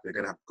gonna have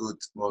good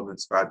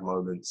moments, bad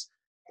moments.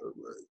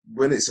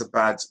 When it's a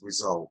bad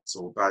result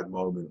or bad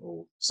moment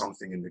or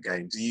something in the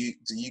game, do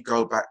you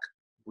go back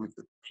with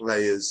the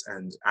players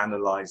and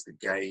analyze the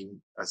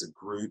game as a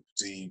group?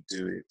 Do you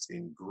do it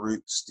in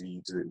groups? Do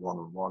you do it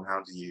one-on-one?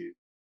 How do you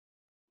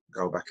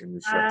go back and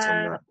reflect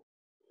on that?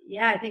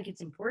 Yeah, I think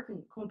it's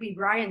important. Kobe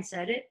Bryant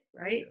said it,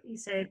 right? He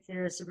said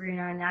to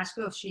Sabrina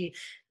Ionescu,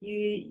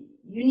 you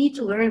need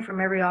to learn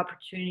from every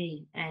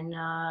opportunity, and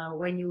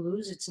when you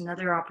lose, it's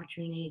another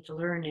opportunity to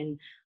learn. And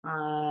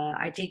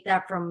I take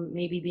that from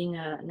maybe being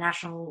a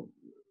national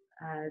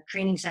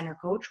training center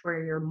coach,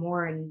 where you're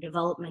more in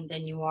development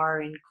than you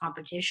are in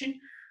competition.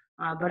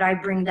 But I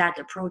bring that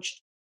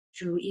approach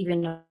to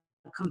even a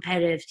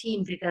competitive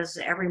team because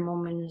every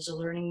moment is a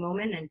learning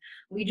moment, and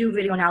we do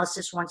video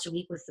analysis once a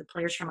week with the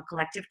players from a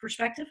collective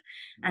perspective,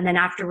 and then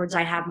afterwards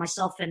I have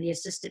myself and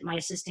my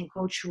assistant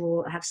coach who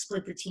will have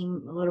split the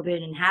team a little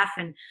bit in half,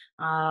 and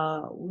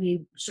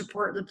we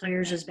support the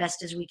players as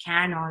best as we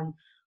can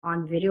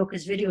on video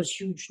because video is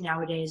huge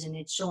nowadays and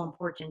it's so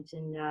important.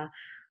 And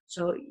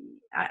So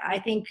I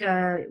think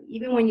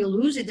even when you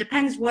lose, it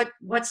depends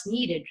what's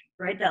needed,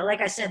 right? That,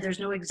 like I said, there's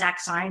no exact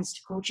science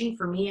to coaching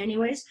for me,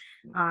 anyways.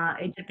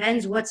 It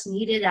depends what's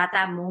needed at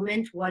that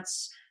moment,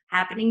 what's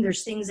happening.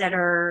 There's things that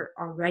are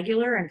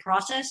regular and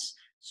process.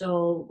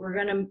 So we're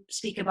going to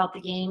speak about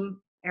the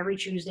game every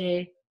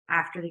Tuesday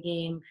after the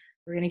game.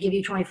 We're going to give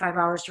you 25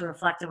 hours to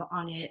reflect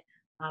on it.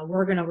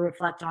 We're going to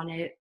reflect on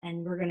it,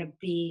 and we're going to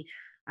be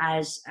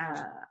as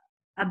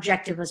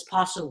objective as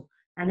possible.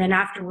 And then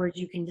afterwards,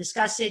 you can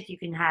discuss it. You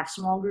can have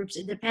small groups.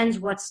 It depends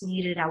what's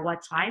needed at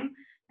what time.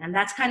 And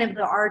that's kind of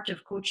the art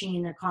of coaching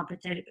in a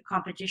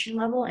competition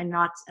level and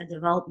not a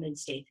development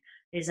state.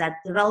 Is that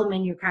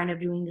development, you're kind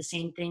of doing the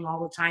same thing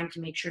all the time to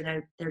make sure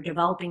that they're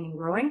developing and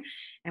growing.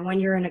 And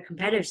when you're in a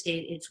competitive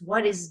state, it's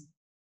what is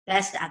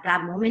best at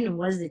that moment and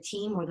what does the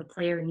team or the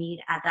player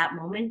need at that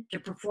moment to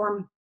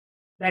perform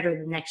better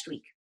the next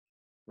week.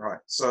 Right.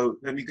 So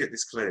let me get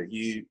this clear.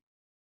 You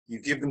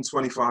give them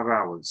 25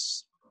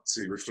 hours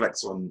to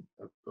reflect on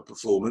a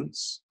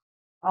performance.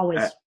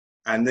 Always.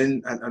 And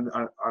then, and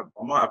I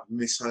might have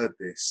misheard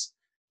this.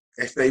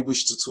 If they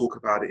wish to talk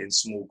about it in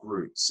small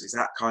groups, is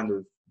that kind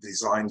of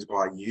designed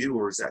by you,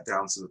 or is that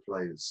down to the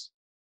players?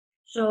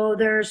 So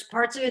there's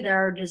parts of it that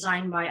are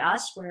designed by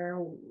us where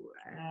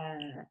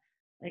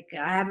like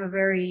I have a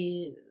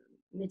very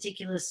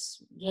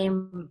meticulous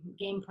game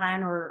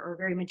plan or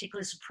very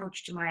meticulous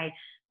approach to my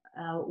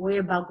way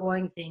about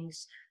going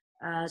things.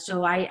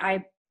 So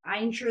I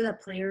ensure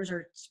that players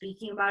are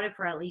speaking about it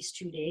for at least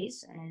 2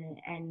 days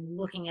and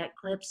looking at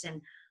clips,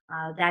 and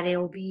that it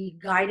will be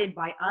guided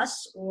by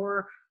us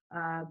or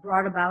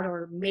brought about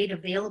or made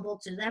available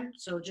to them.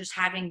 So just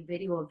having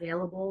video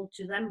available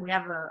to them. We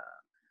have a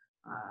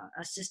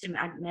system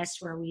at MES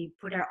where we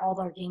put all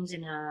our games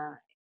in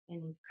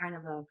kind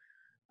of a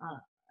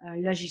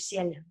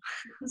logiciel.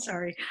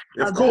 Sorry.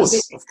 Of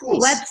course.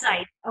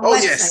 Website.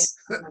 Website. Yes.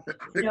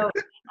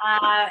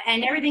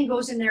 And everything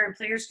goes in there, and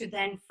players could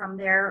then from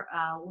there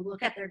we'll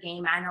look at their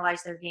game,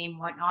 analyze their game,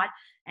 whatnot,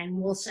 and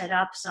we'll set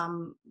up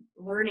some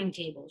learning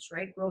tables,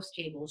 right? Growth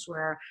tables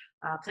where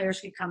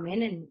players could come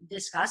in and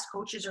discuss.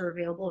 Coaches are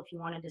available if you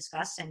want to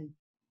discuss, and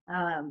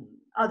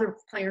other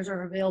players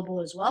are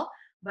available as well.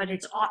 But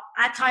it's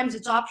at times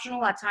it's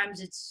optional, at times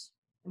it's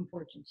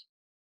important.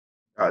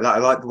 I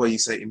like the way you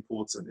say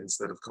important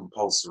instead of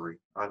compulsory.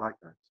 I like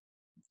that.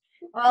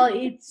 Well,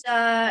 it's,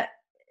 I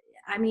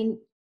mean,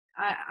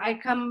 I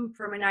come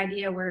from an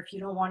idea where if you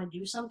don't want to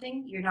do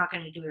something, you're not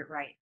going to do it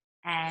right.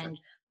 And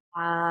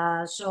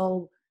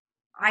so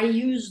I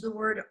use the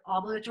word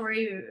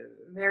obligatory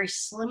very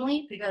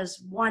slimly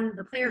because, one,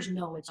 the players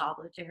know it's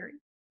obligatory.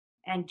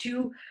 And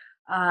two,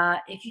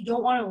 if you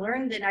don't want to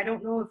learn, then I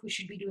don't know if we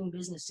should be doing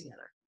business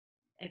together.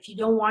 If you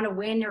don't want to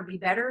win or be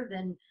better,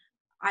 then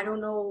I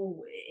don't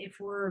know if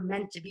we're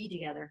meant to be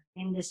together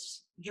in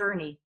this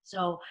journey.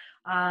 So,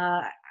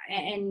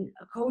 and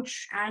a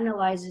coach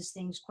analyzes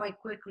things quite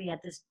quickly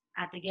at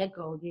the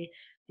get-go.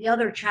 The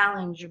other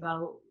challenge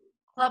about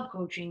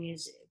coaching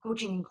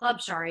in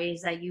clubs,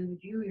 is that you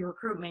do your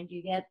recruitment,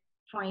 you get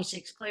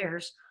 26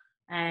 players,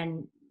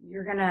 and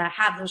you're gonna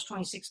have those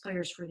 26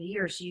 players for the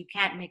year, so you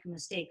can't make a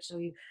mistake. So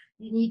you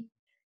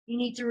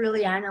need to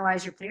really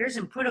analyze your players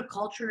and put a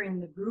culture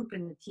in the group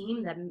and the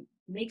team that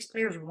makes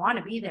players want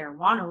to be there,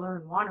 want to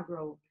learn, want to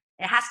grow.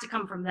 It has to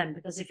come from them,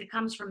 because if it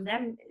comes from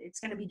them, it's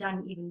going to be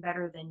done even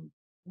better than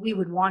we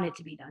would want it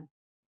to be done.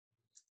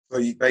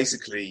 So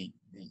basically,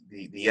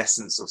 the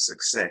essence of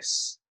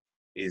success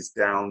is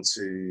down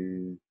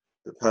to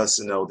the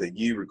personnel that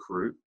you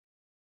recruit,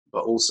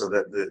 but also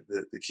that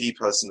the key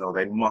personnel,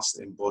 they must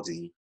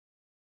embody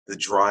the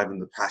drive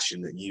and the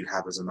passion that you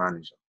have as a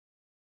manager.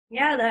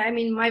 Yeah,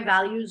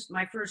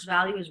 my first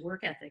value is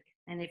work ethic.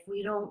 And if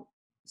we don't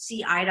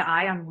see eye to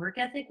eye on work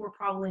ethic, we're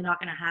probably not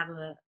going to have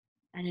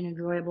an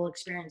enjoyable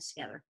experience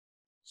together.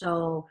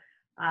 So,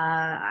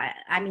 I've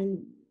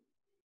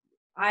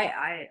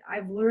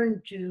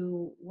learned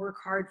to work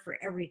hard for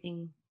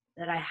everything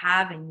that I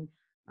have, and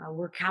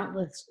work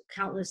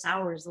countless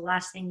hours. The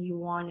last thing you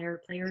want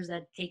are players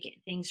that take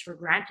things for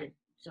granted.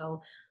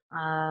 So,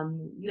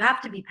 you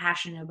have to be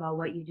passionate about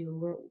what you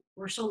do.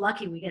 We're so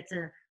lucky we get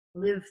to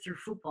live through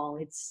football.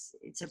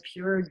 It's a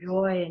pure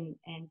joy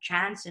and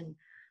chance, and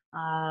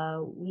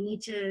we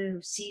need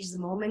to seize the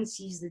moment,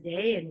 seize the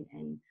day,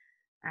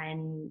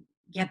 and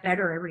get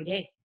better every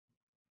day.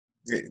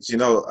 You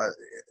know,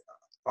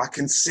 I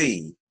can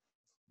see,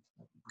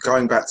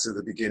 going back to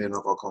the beginning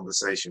of our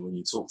conversation when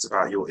you talked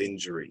about your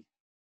injury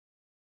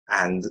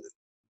and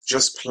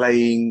just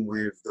playing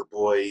with the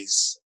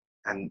boys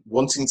and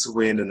wanting to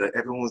win, and that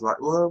everyone was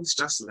like, well, it's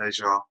just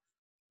leisure.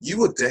 You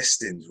were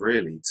destined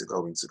really to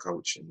go into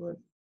coaching, weren't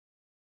you?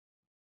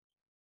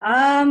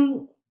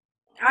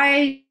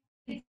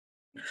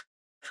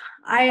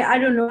 I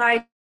don't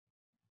know.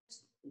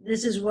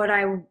 This is what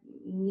I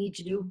need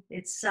to do.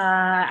 It's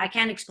I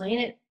can't explain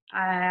it.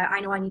 I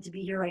know I need to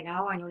be here right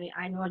now. I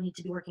know I need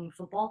to be working in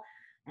football,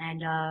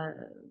 and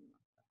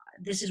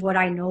this is what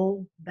I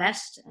know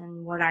best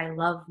and what I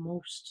love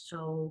most.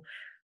 So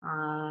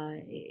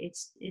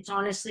It's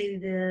honestly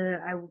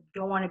I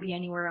don't want to be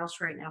anywhere else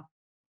right now.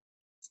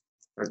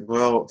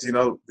 Well,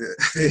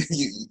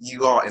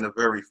 you are in a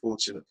very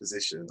fortunate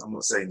position. I'm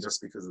not saying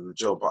just because of the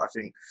job, but I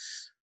think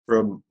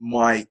from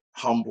my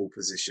humble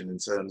position in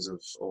terms of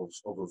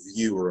a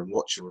viewer and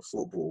watcher of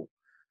football,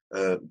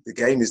 the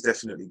game is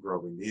definitely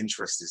growing. The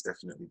interest is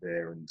definitely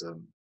there, and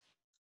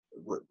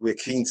we're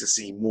keen to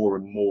see more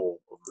and more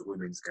of the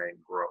women's game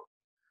grow.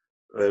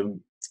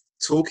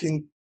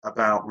 Talking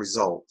about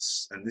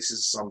results, and this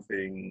is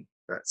something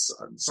that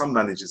some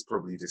managers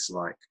probably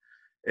dislike.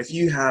 If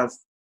you have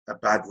a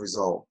bad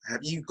result, have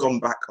you gone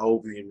back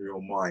over in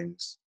your mind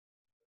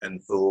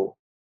and thought,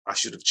 I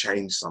should have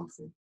changed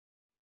something?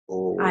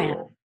 Or I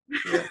have.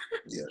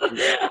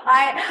 yeah.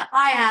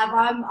 I have.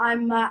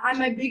 I'm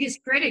my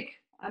biggest critic.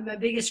 I'm my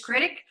biggest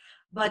critic.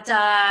 But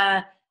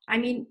I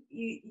mean,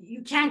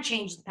 you can't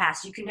change the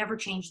past. You can never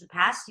change the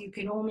past. You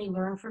can only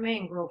learn from it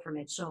and grow from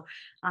it. So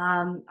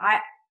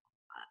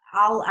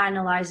I'll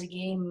analyze a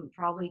game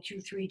probably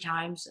 2-3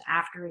 times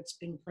after it's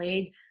been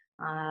played,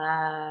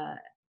 and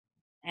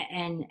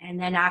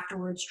then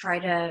afterwards try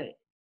to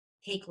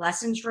take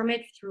lessons from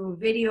it through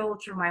video,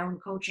 through my own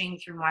coaching,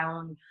 through my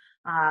own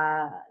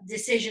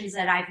decisions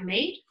that I've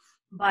made.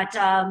 But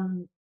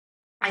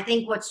I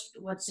think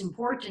what's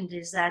important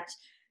is that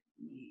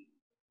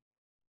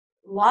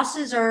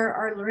losses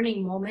are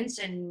learning moments,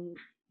 and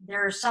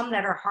there are some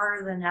that are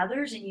harder than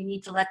others, and you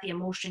need to let the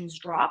emotions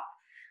drop.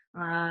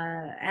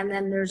 And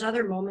then there's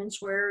other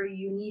moments where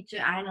you need to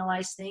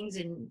analyze things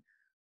and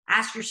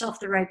ask yourself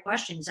the right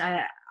questions.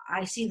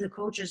 I see the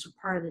coach as a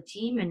part of the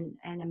team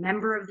and a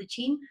member of the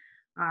team,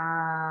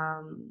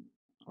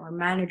 or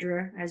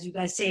manager, as you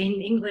guys say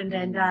in England.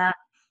 And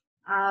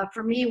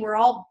for me, we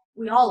all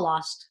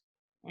lost,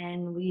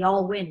 and we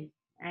all win.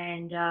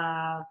 And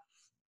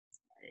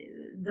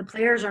the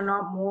players are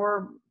not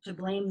more to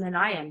blame than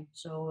I am.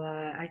 So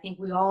I think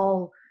we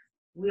all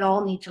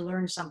need to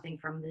learn something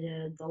from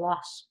the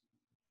loss.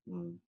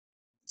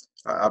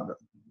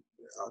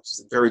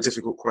 It's a very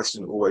difficult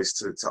question always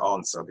to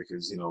answer,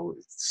 because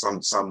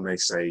some may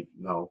say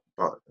no,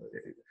 but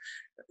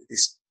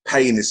it's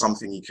pain is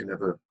something you can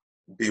never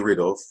be rid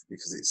of,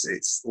 because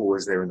it's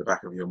always there in the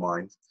back of your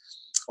mind.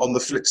 On the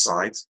flip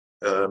side,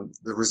 the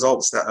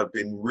results that have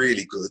been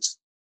really good,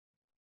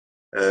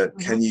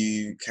 can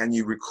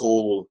you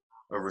recall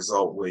a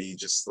result where you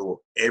just thought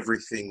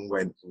everything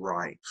went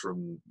right,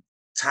 from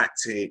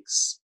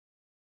tactics,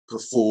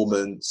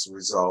 performance,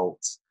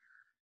 result?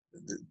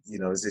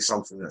 Is there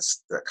something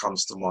that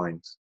comes to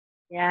mind?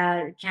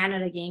 Yeah,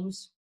 Canada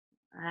games.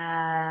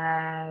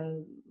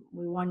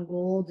 We won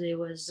gold. It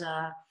was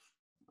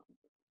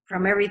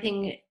from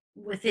everything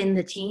within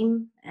the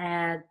team,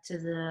 to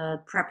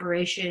the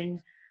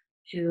preparation,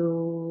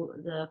 to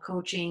the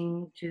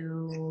coaching,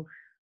 to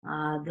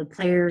the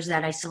players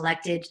that I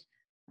selected.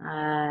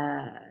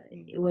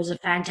 It was a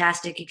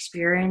fantastic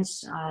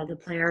experience. The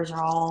players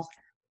are all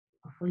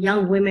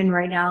young women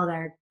right now that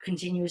are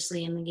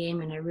continuously in the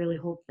game, and I really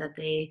hope that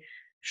they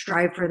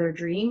strive for their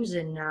dreams.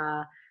 And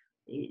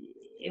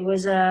it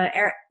was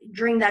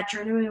during that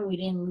tournament, we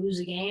didn't lose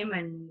a game,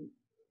 and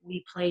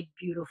we played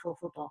beautiful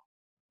football,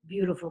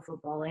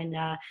 and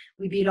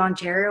we beat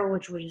Ontario,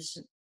 which was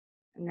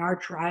an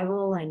arch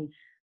rival, and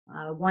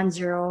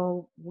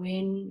 1-0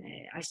 win.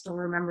 I still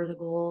remember the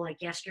goal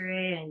like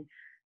yesterday,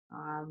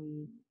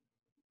 and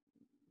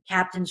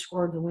captain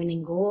scored the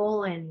winning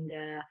goal, and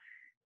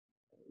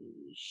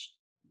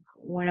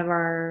one of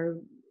our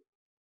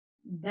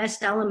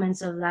best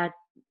elements of that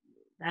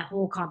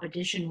whole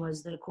competition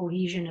was the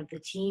cohesion of the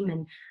team,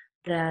 and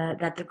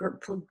that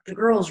the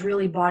girls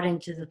really bought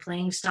into the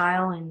playing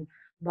style and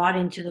bought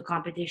into the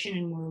competition,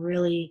 and were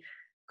really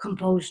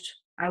composed.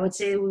 I would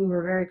say we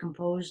were very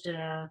composed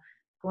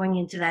going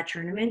into that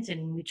tournament,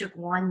 and we took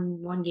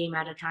one game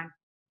at a time.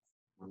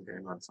 One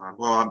game at a time.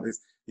 Well,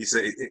 you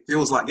say it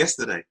feels like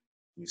yesterday,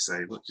 you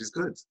say, which is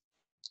good.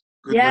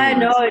 Yeah,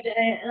 memories.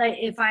 No, like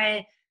if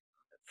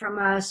from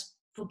a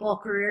football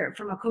career,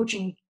 from a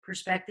coaching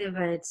perspective,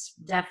 it's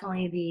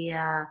definitely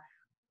the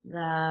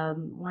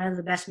one of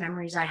the best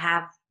memories I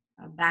have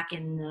back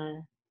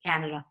in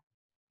Canada.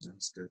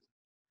 That's good.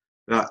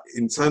 Now,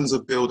 in terms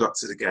of build up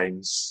to the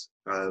games,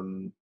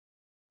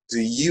 do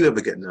you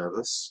ever get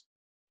nervous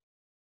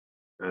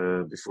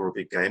before a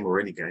big game or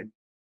any game?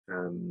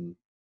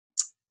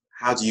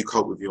 How do you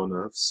cope with your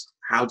nerves?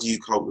 How do you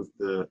cope with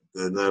the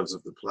nerves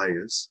of the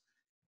players?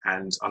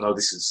 And I know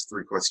this is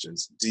 3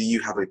 questions. Do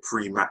you have a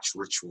pre-match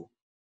ritual?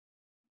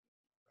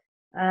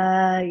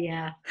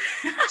 Yeah.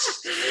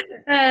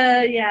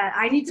 Yeah,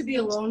 I need to be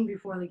alone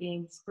before the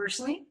games,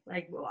 personally.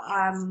 Like,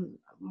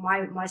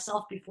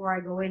 myself, before I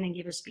go in and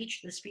give a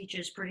speech, the speech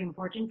is pretty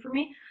important for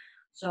me.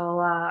 So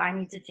I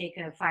need to take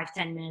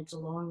 5-10 minutes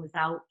alone,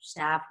 without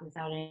staff,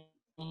 without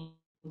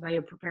anybody,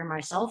 to prepare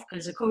myself,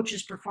 because the coach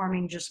is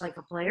performing just like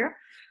a player.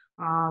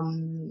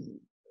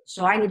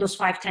 So I need those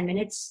 5-10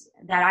 minutes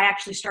that I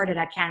actually started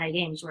at Canada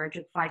Games, where I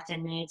took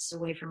 5-10 minutes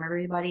away from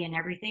everybody and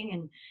everything,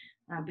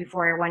 and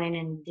before I went in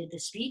and did the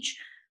speech.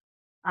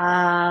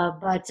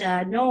 But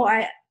no,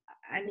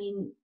 I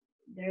mean,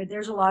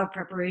 there's a lot of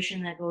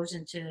preparation that goes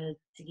into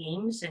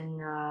games, and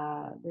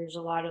there's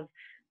a lot of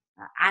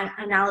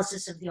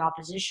analysis of the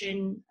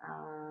opposition,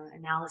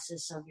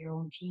 analysis of your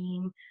own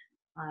team.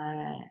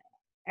 Uh,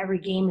 every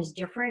game is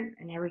different,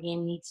 and every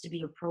game needs to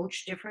be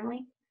approached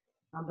differently.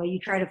 But you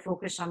try to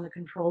focus on the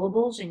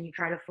controllables, and you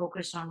try to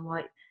focus on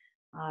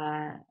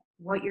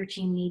what your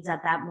team needs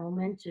at that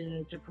moment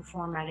to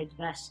perform at its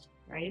best,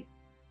 right?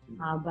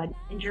 But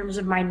in terms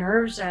of my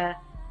nerves,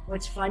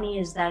 what's funny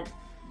is that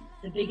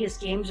the biggest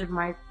games of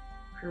my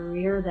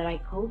career that I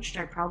coached,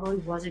 I probably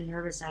wasn't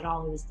nervous at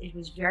all. It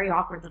was very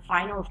awkward. The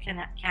final of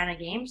Canada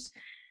Games,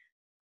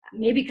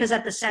 maybe because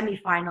at the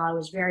semifinal I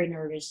was very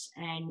nervous,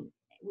 and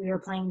we were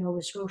playing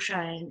Nova Scotia,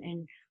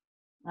 and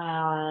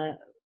I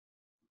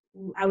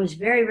was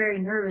very, very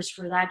nervous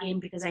for that game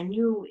because I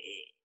knew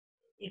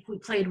if we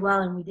played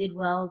well and we did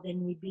well,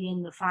 then we'd be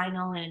in the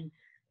final, and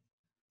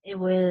it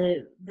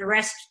would the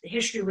rest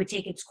history would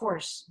take its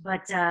course.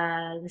 But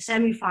the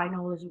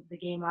semifinal was the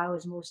game I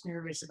was most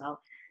nervous about.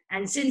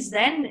 And since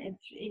then,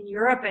 in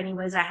Europe,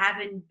 anyways, I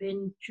haven't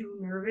been too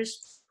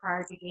nervous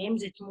prior to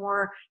games. It's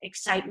more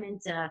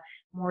excitement,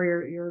 more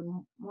you're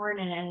more in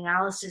an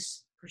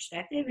analysis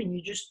perspective, and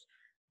you just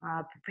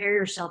prepare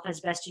yourself as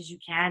best as you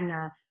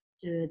can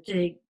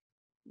to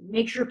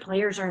make sure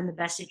players are in the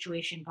best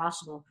situation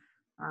possible.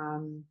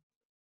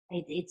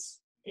 It's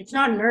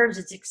not nerves,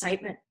 it's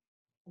excitement.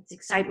 It's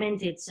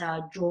excitement. It's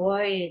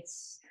joy.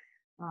 It's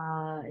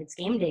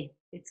game day.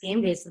 It's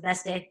game day. It's the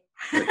best day.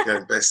 Okay,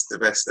 the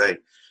best day.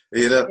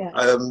 You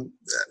know,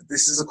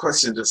 this is a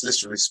question that's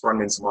literally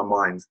sprung into my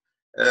mind.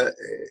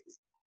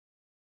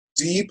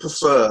 Do you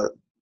prefer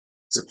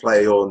to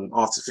play on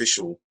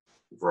artificial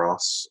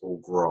grass or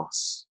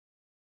grass?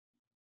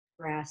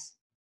 Grass.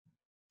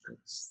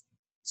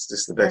 It's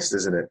just the best,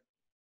 isn't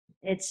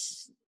it?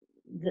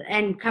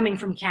 And coming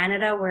from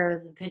Canada,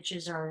 where the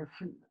pitches are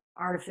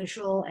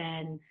artificial,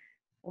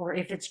 or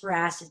if it's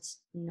grass, it's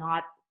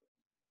not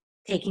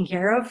taken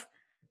care of.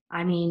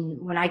 I mean,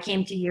 when I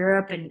came to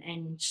Europe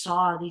and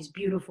saw these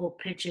beautiful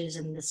pitches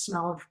and the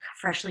smell of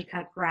freshly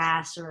cut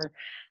grass, or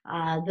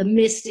the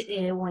mist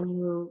when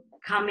you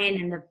come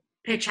in and the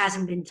pitch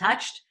hasn't been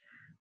touched,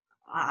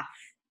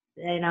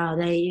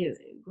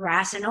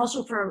 grass. And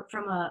also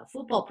from a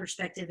football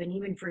perspective, and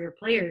even for your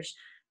players,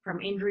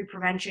 from injury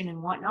prevention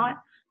and whatnot,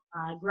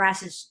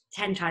 grass is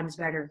 10 times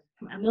better,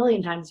 a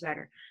million times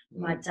better.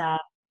 But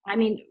I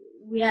mean,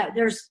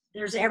 there's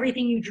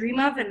everything you dream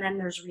of, and then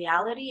there's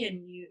reality,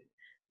 and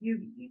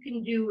you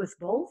can do with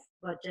both.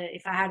 But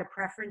if I had a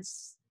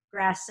preference,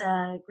 grass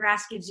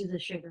gives you the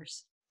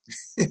sugars.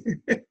 Gives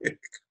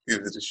you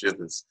the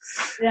sugars.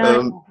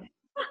 Yeah.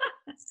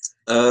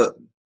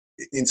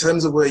 In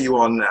terms of where you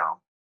are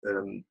now,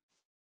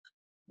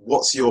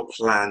 what's your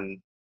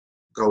plan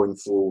going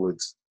forward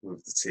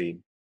with the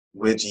team?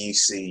 Where do you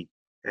see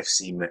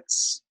FC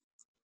Metz?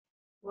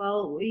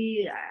 Well,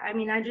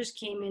 I just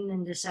came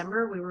in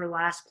December. We were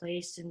last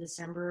place in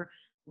December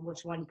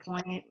with 1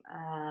 point.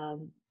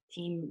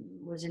 Team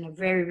was in a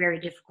very, very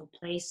difficult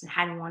place and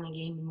hadn't won a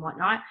game and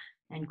whatnot.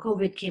 And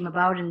COVID came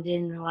about and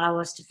didn't allow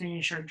us to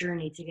finish our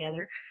journey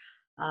together.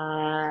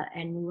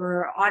 And we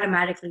were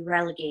automatically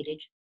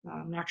relegated.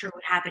 I'm not sure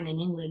what happened in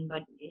England,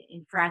 but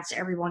in France,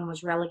 everyone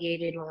was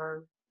relegated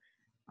or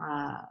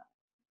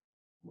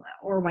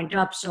went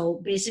up.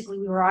 So basically,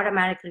 we were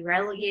automatically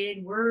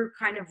relegated. We're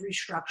kind of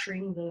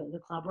restructuring the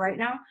club right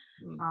now.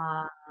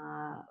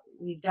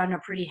 We've done a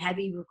pretty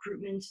heavy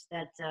recruitment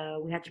that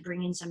we had to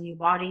bring in some new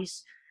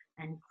bodies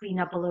and clean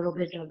up a little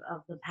bit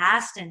of the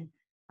past. And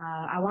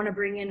I want to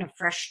bring in a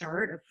fresh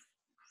start, a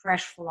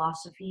fresh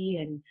philosophy,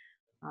 and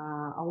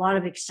a lot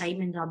of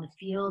excitement on the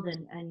field,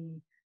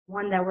 and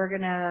one that we're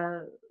going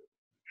to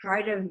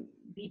try to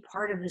be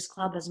part of this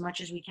club as much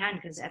as we can,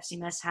 because FC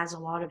Metz has a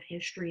lot of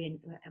history and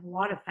a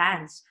lot of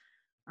fans.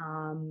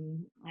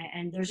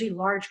 And there's a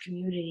large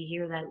community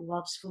here that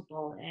loves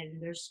football, and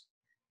there's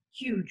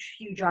huge,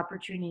 huge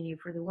opportunity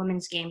for the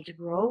women's game to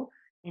grow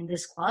in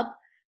this club.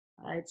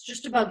 It's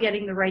just about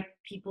getting the right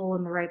people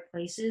in the right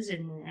places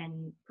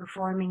and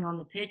performing on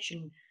the pitch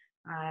and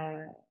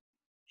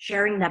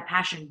sharing that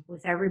passion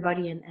with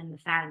everybody and the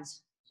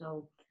fans.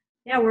 So,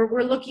 yeah,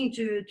 we're looking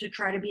to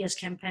try to be as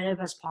competitive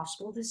as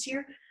possible this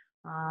year,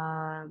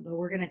 but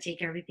we're going to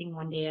take everything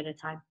one day at a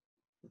time.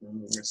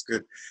 That's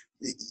good.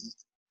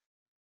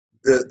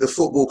 The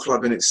football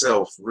club in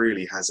itself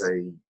really has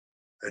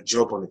a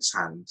job on its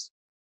hands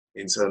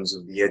in terms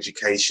of the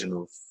education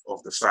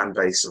of the fan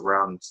base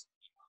around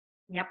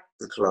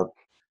the club.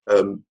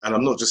 And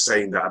I'm not just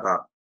saying that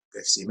about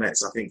FC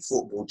Metz. I think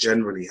football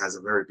generally has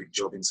a very big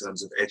job in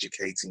terms of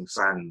educating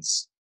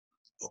fans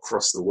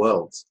across the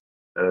world,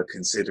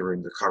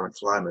 considering the current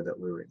climate that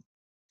we're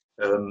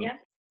in.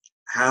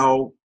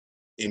 How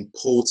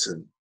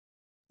important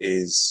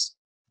is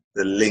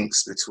the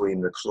links between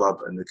the club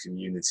and the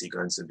community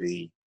going to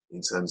be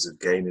in terms of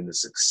gaining the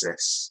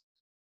success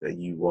that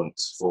you want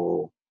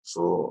for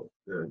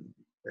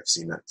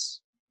FC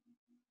Metz?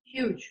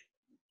 Huge.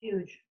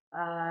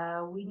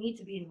 we need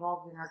to be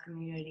involved in our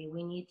community.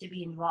 We need to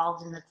be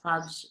involved in the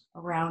clubs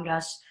around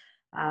us.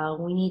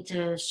 We need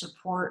to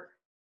support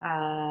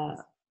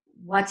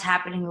what's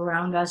happening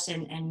around us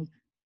and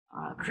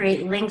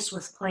create links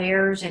with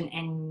players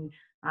and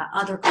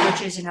other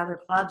coaches and other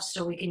clubs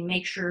so we can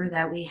make sure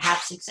that we have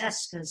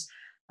success, because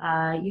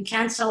you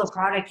can't sell a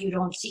product you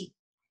don't see.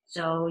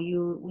 So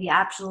we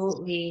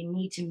absolutely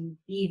need to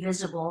be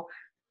visible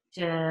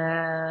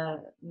to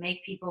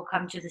make people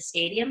come to the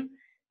stadium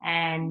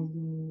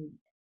and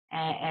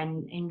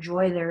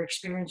enjoy their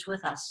experience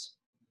with us.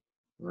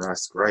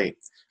 That's great.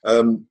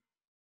 I'm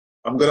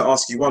going to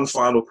ask you one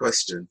final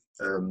question,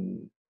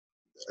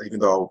 even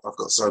though I've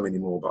got so many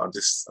more, but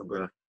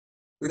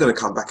we're going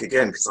to come back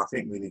again because I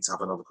think we need to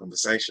have another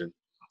conversation.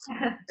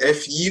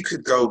 If you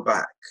could go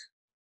back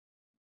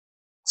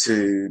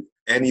to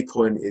any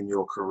point in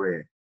your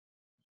career,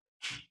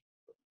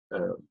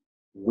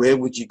 where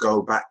would you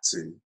go back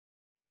to,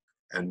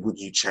 and would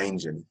you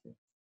change anything?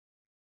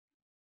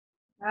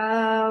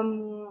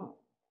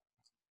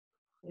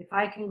 If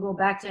I can go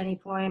back to any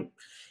point,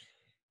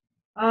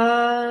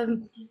 I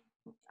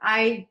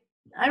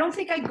don't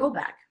think I'd go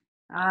back.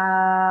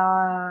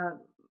 I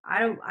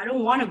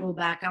don't want to go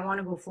back. I want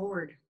to go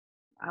forward.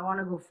 I want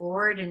to go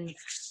forward, and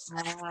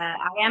I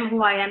am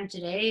who I am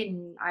today,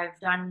 and I've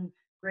done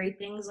great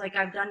things. Like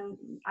I've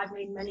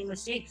made many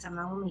mistakes. I'm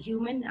only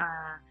human,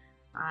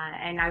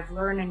 and I've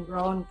learned and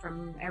grown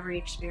from every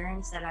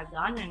experience that I've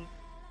done. And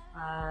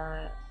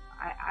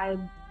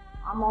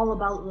I'm all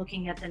about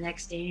looking at the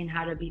next day and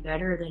how to be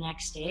better the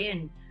next day.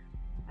 And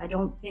I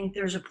don't think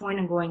there's a point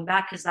in going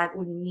back, because that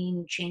would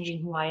mean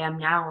changing who I am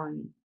now.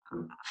 And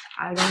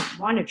I don't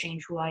want to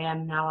change who I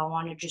am now. I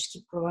want to just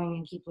keep growing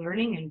and keep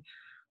learning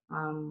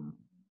and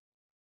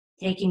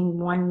taking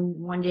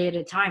one day at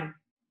a time.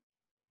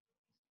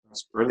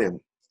 That's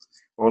brilliant.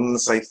 I want to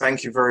say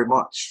thank you very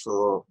much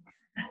for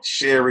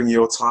sharing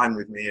your time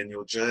with me and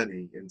your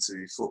journey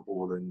into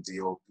football and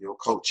your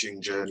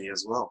coaching journey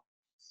as well.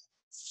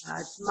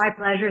 It's my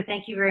pleasure.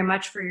 Thank you very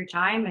much for your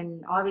time,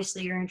 and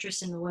obviously your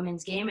interest in the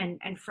women's game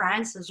and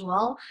France as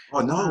well.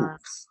 Oh no,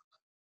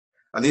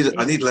 I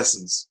need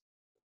lessons.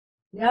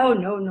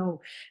 No.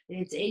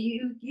 It's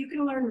you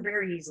can learn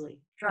very easily.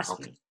 Trust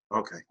me.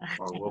 Okay.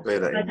 Well, we'll bear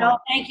that in mind. No,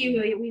 thank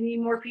you. We need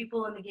more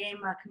people in the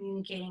game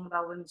communicating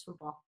about women's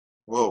football.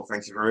 Well,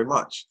 thank you very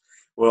much.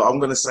 Well, I'm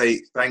going to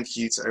say thank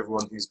you to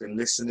everyone who's been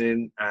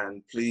listening,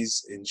 and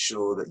please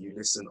ensure that you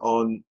listen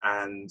on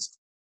and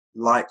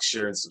like,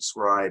 share, and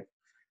subscribe.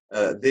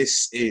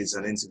 This is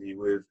an interview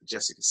with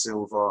Jessica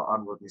Silva.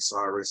 I'm Rodney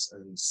Cyrus,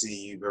 and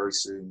see you very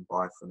soon.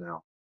 Bye for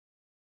now.